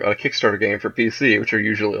developing a Kickstarter game for PC, which are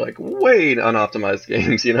usually like way unoptimized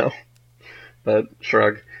games, you know? But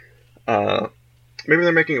shrug. Uh, maybe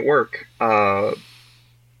they're making it work. And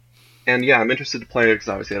yeah, I'm interested to play it because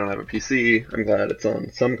obviously I don't have a PC. I'm glad it's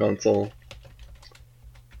on some console.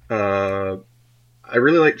 Uh, I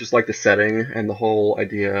really like the setting and the whole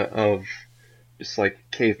idea of just like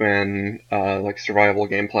caveman, like survival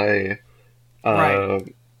gameplay, Right. uh,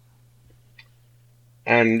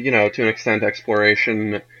 and you know, to an extent,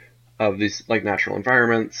 exploration of these like natural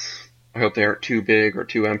environments. I hope they aren't too big or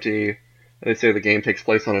too empty. They say the game takes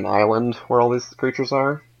place on an island where all these creatures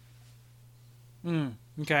are,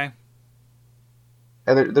 Okay.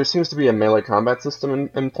 and there seems to be a melee combat system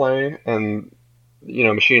in play, and you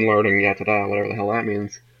know, machine learning, yada da, whatever the hell that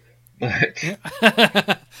means.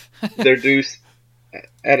 But there do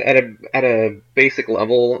at a basic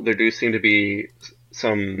level, there do seem to be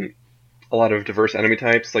some a lot of diverse enemy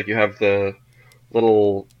types. Like you have the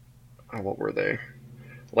little, what were they?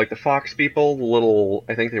 Like the fox people, the little.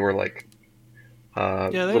 I think they were like Yeah,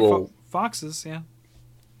 they're little foxes. Yeah.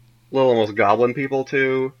 almost goblin people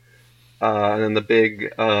too. And then the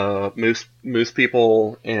big moose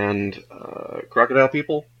people and crocodile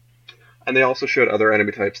people. And they also showed other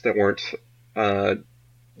enemy types uh,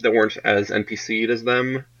 that weren't as NPC'd as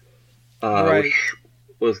them, Right. which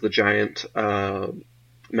was the giant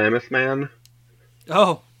mammoth man.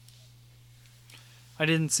 Oh, I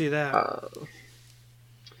didn't see that. Uh,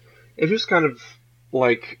 it's just kind of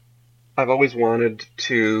like I've always wanted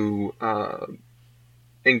to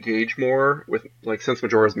engage more with, like, since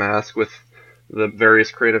Majora's Mask, with the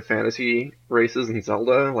various creative fantasy races in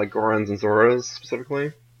Zelda, like Gorons and Zoras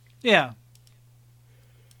specifically. Yeah.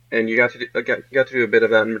 And you got to do a bit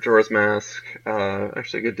of that in Majora's Mask.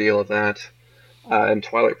 Actually, a good deal of that. In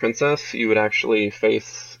Twilight Princess, you would actually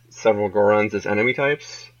face several Gorons as enemy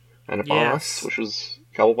types and a boss, Yes. which was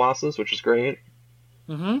a couple bosses, which is great.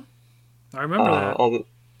 Mm-hmm. I remember that. All the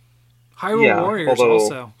Hyrule yeah, Warriors although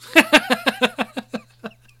also.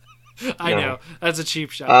 I no. know that's a cheap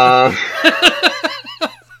shot. Uh,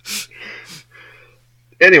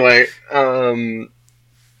 anyway, and,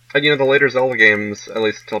 you know, the later Zelda games, at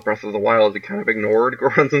least until Breath of the Wild, they kind of ignored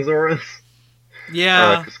Gorons and Zoras.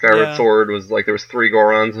 Yeah. Because Skyward Yeah. Sword was like there was 3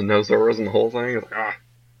 Gorons and no Zoras in the whole thing. It was like,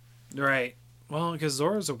 Right. Well, because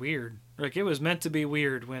Zoras are weird. Like it was meant to be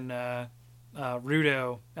weird when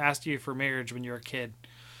Rudo asked you for marriage when you were a kid.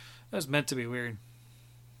 That was meant to be weird.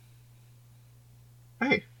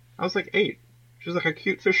 hey, I was like 8. She was like a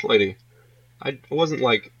cute fish lady. I wasn't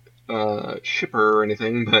like shipper or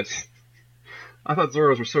anything, but I thought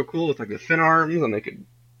Zoras were so cool with like the thin arms and they could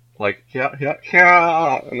like yeah,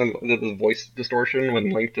 and then the voice distortion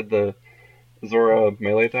when Link did the Zora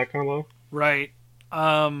melee attack combo. Right.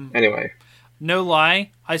 Anyway, No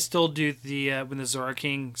lie, I still do the when the Zora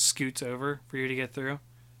King scoots over for you to get through.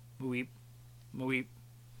 Weep, weep,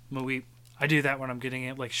 weep. I do that when I'm getting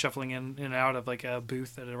it, like shuffling in and out of like a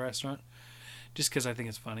booth at a restaurant, just because I think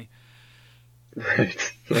it's funny.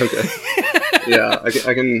 right, okay, yeah,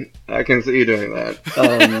 I can see you doing that.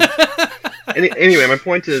 Anyway, my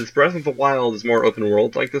point is, Breath of the Wild is more open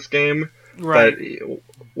world like this game, but Right.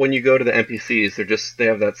 when you go to the NPCs, they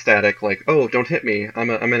have that static like, oh, don't hit me, I'm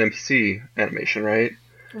an NPC animation, right?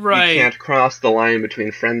 You Right. can't cross the line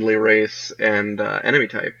between friendly race and enemy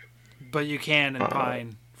type. But you can in Uh,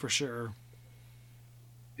 Pine for sure.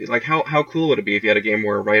 like how cool would it be if you had a game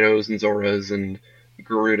where Rhinos and Zoras and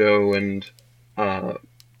Gerudo and uh,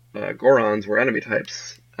 Gorons were enemy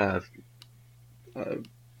types, uh,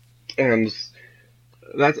 and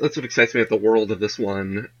that's what excites me at the world of this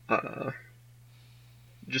one.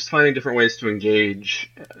 Just finding different ways to engage,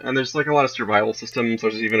 and there's like a lot of survival systems.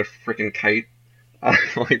 There's even a freaking kite,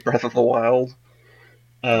 like Breath of the Wild.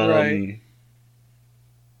 Right. Um,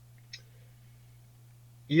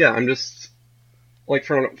 yeah, I'm just like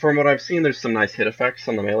from what I've seen, there's some nice hit effects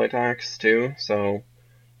on the melee attacks too. So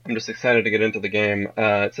I'm just excited to get into the game.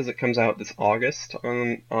 It says it comes out this August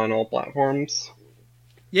on all platforms.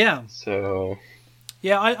 Yeah. So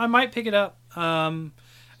Yeah, I might pick it up.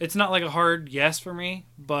 It's not like a hard yes for me,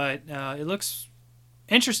 but it looks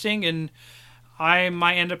interesting, and I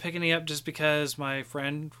might end up picking it up just because my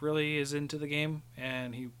friend really is into the game,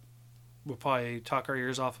 and he will probably talk our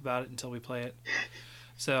ears off about it until we play it.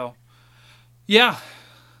 So, yeah,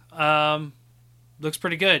 um, looks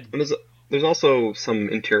pretty good. and there's also some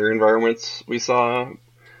interior environments we saw.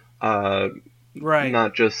 Uh, Right.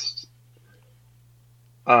 Not just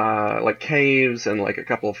like caves and like a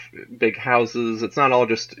couple of big houses. It's not all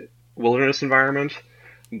just wilderness environment,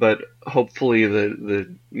 but hopefully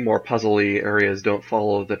the more puzzly areas don't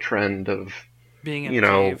follow the trend of Being in you a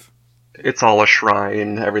know cave. it's all a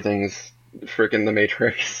shrine, everything's freaking the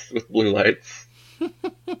Matrix with blue lights.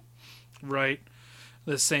 Right.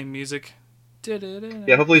 The same music. Yeah,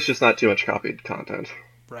 Da-da-da-da. hopefully it's just not too much copied content.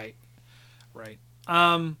 Right. Right.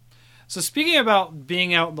 So speaking about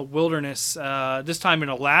being out in the wilderness, this time in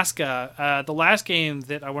Alaska, the last game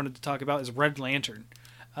that I wanted to talk about is Red Lantern,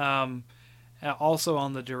 um, also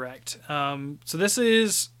on the direct. So this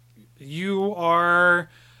is you are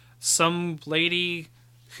some lady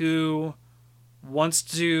who wants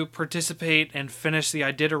to participate and finish the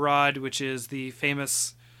Iditarod, which is the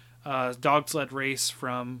famous dog sled race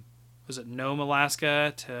from, was it Nome,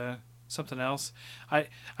 Alaska to something else? I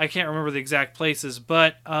can't remember the exact places,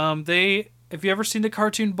 but they, if you ever seen the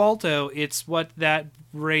cartoon Balto, it's what that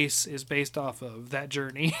race is based off of, that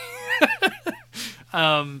journey.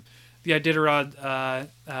 The Iditarod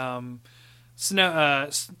snow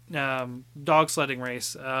dog sledding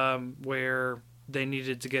race, where they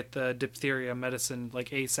needed to get the diphtheria medicine like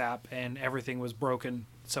ASAP, and everything was broken,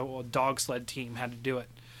 so a dog sled team had to do it.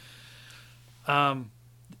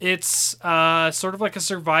 It's sort of like a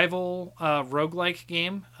survival roguelike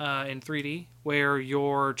game in 3D, where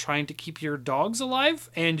you're trying to keep your dogs alive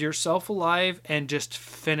and yourself alive and just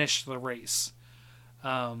finish the race.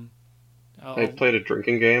 Um, I uh, played a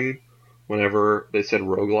drinking game whenever they said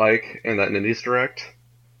roguelike in that Nindies Direct,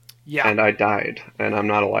 yeah. and I died, and I'm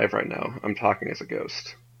not alive right now. I'm talking as a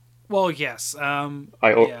ghost. Well, yes. I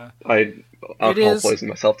Yeah. I It alcohol is. poisoned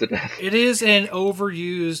myself to death. It is an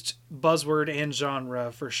overused buzzword and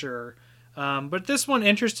genre for sure. But this one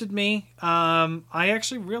interested me. I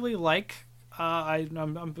actually really like.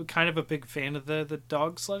 I'm kind of a big fan of the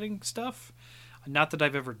dog sledding stuff. Not that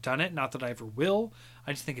I've ever done it. Not that I ever will.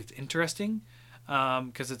 I just think it's interesting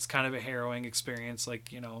because it's kind of a harrowing experience. Like,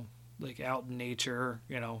 like out in nature.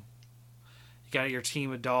 You got your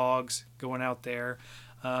team of dogs going out there.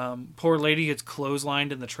 Poor lady gets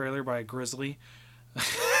clotheslined in the trailer by a grizzly.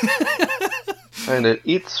 And it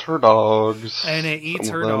eats her dogs. And it eats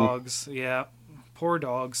Some of her them. dogs. Yeah, poor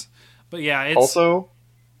dogs. But yeah, it's Also,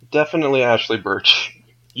 definitely Ashley Birch.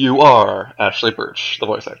 You are Ashley Birch, the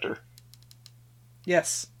voice actor.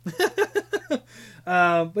 yes.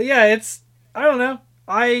 But yeah, it's, I don't know.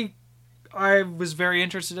 I was very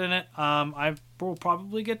interested in it. I will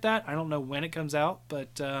probably get that. I don't know when it comes out,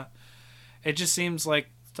 but it just seems like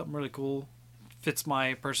something really cool. Fits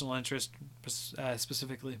my personal interest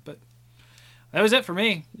specifically. But that was it for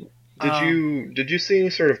me. Um, Did you see any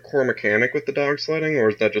sort of core mechanic with the dog sledding, or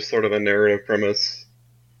is that just sort of a narrative premise?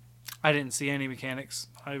 I didn't see any mechanics.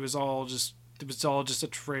 It was all just a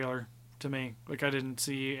trailer to me. Like, I didn't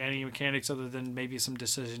see any mechanics other than maybe some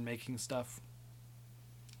decision making stuff.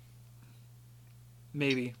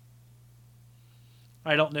 Maybe.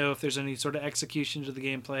 I don't know if there's any sort of execution to the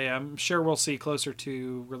gameplay. I'm sure we'll see closer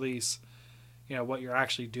to release, what you're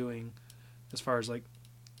actually doing as far as like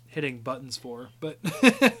hitting buttons for. But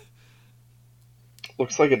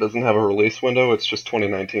Looks like it doesn't have a release window. It's just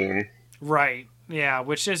 2019. right. Yeah,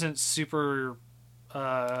 which isn't super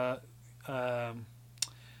uh, um,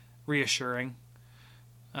 reassuring.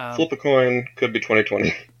 Flip a coin, could be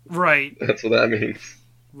 2020. Right. That's what that means.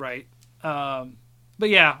 Right. But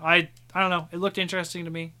yeah, I don't know. It looked interesting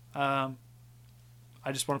to me. I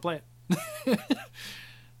just want to play it.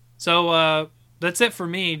 So that's it for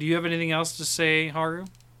me. Do you have anything else to say, Haru?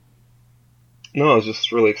 No, I was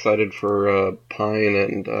just really excited for Pine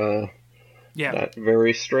and Yeah. that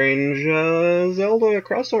very strange Zelda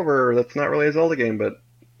crossover. That's not really a Zelda game, but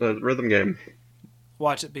a rhythm game.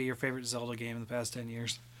 Watch it be your favorite Zelda game in the past 10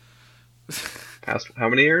 years. Past how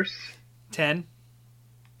many years? 10?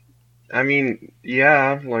 I mean,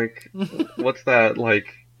 yeah, like, what's that, like,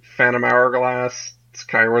 Phantom Hourglass,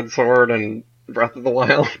 Skyward Sword, and Breath of the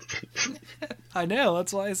Wild? I know,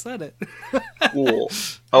 that's why I said it. Cool.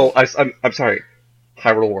 Oh, I'm sorry,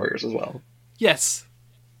 Hyrule Warriors as well. Yes.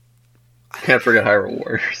 Can't forget Hyrule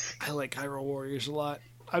Warriors. I like Hyrule Warriors a lot.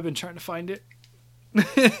 I've been trying to find it.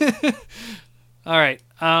 All right.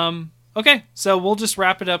 Okay, so we'll just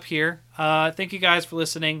wrap it up here. Thank you guys for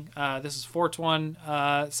listening. This is Fortune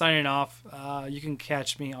signing off. You can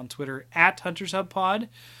catch me on Twitter at HuntersHubPod.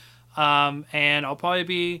 And I'll probably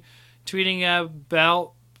be tweeting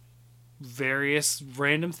about various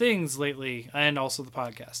random things lately, and also the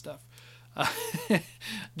podcast stuff. I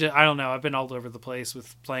don't know. I've been all over the place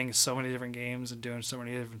with playing so many different games and doing so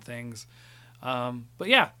many different things. But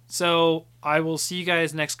yeah, so I will see you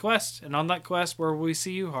guys next quest. And on that quest, where will we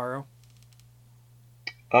see you, Haru?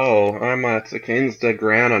 Oh, I'm at Kane's Dead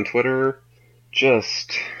Gran on Twitter.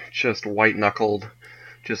 Just white knuckled,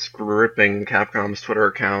 just gripping Capcom's Twitter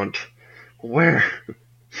account. Where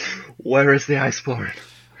is the Iceborne?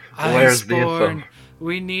 Where's the info?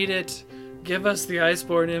 We need it. Give us the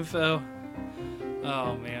Iceborne info.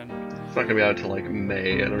 Oh man. It's not gonna be out until like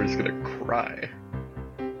May, and I'm just gonna cry.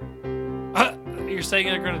 You're saying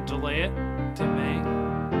they're gonna delay it to May?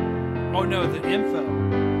 Oh no, the info.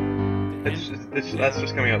 That's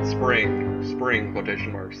just coming out spring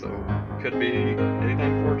quotation marks. So could be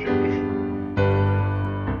anytime Fortune.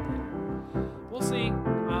 We'll see.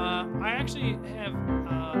 I actually have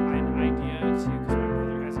an idea too.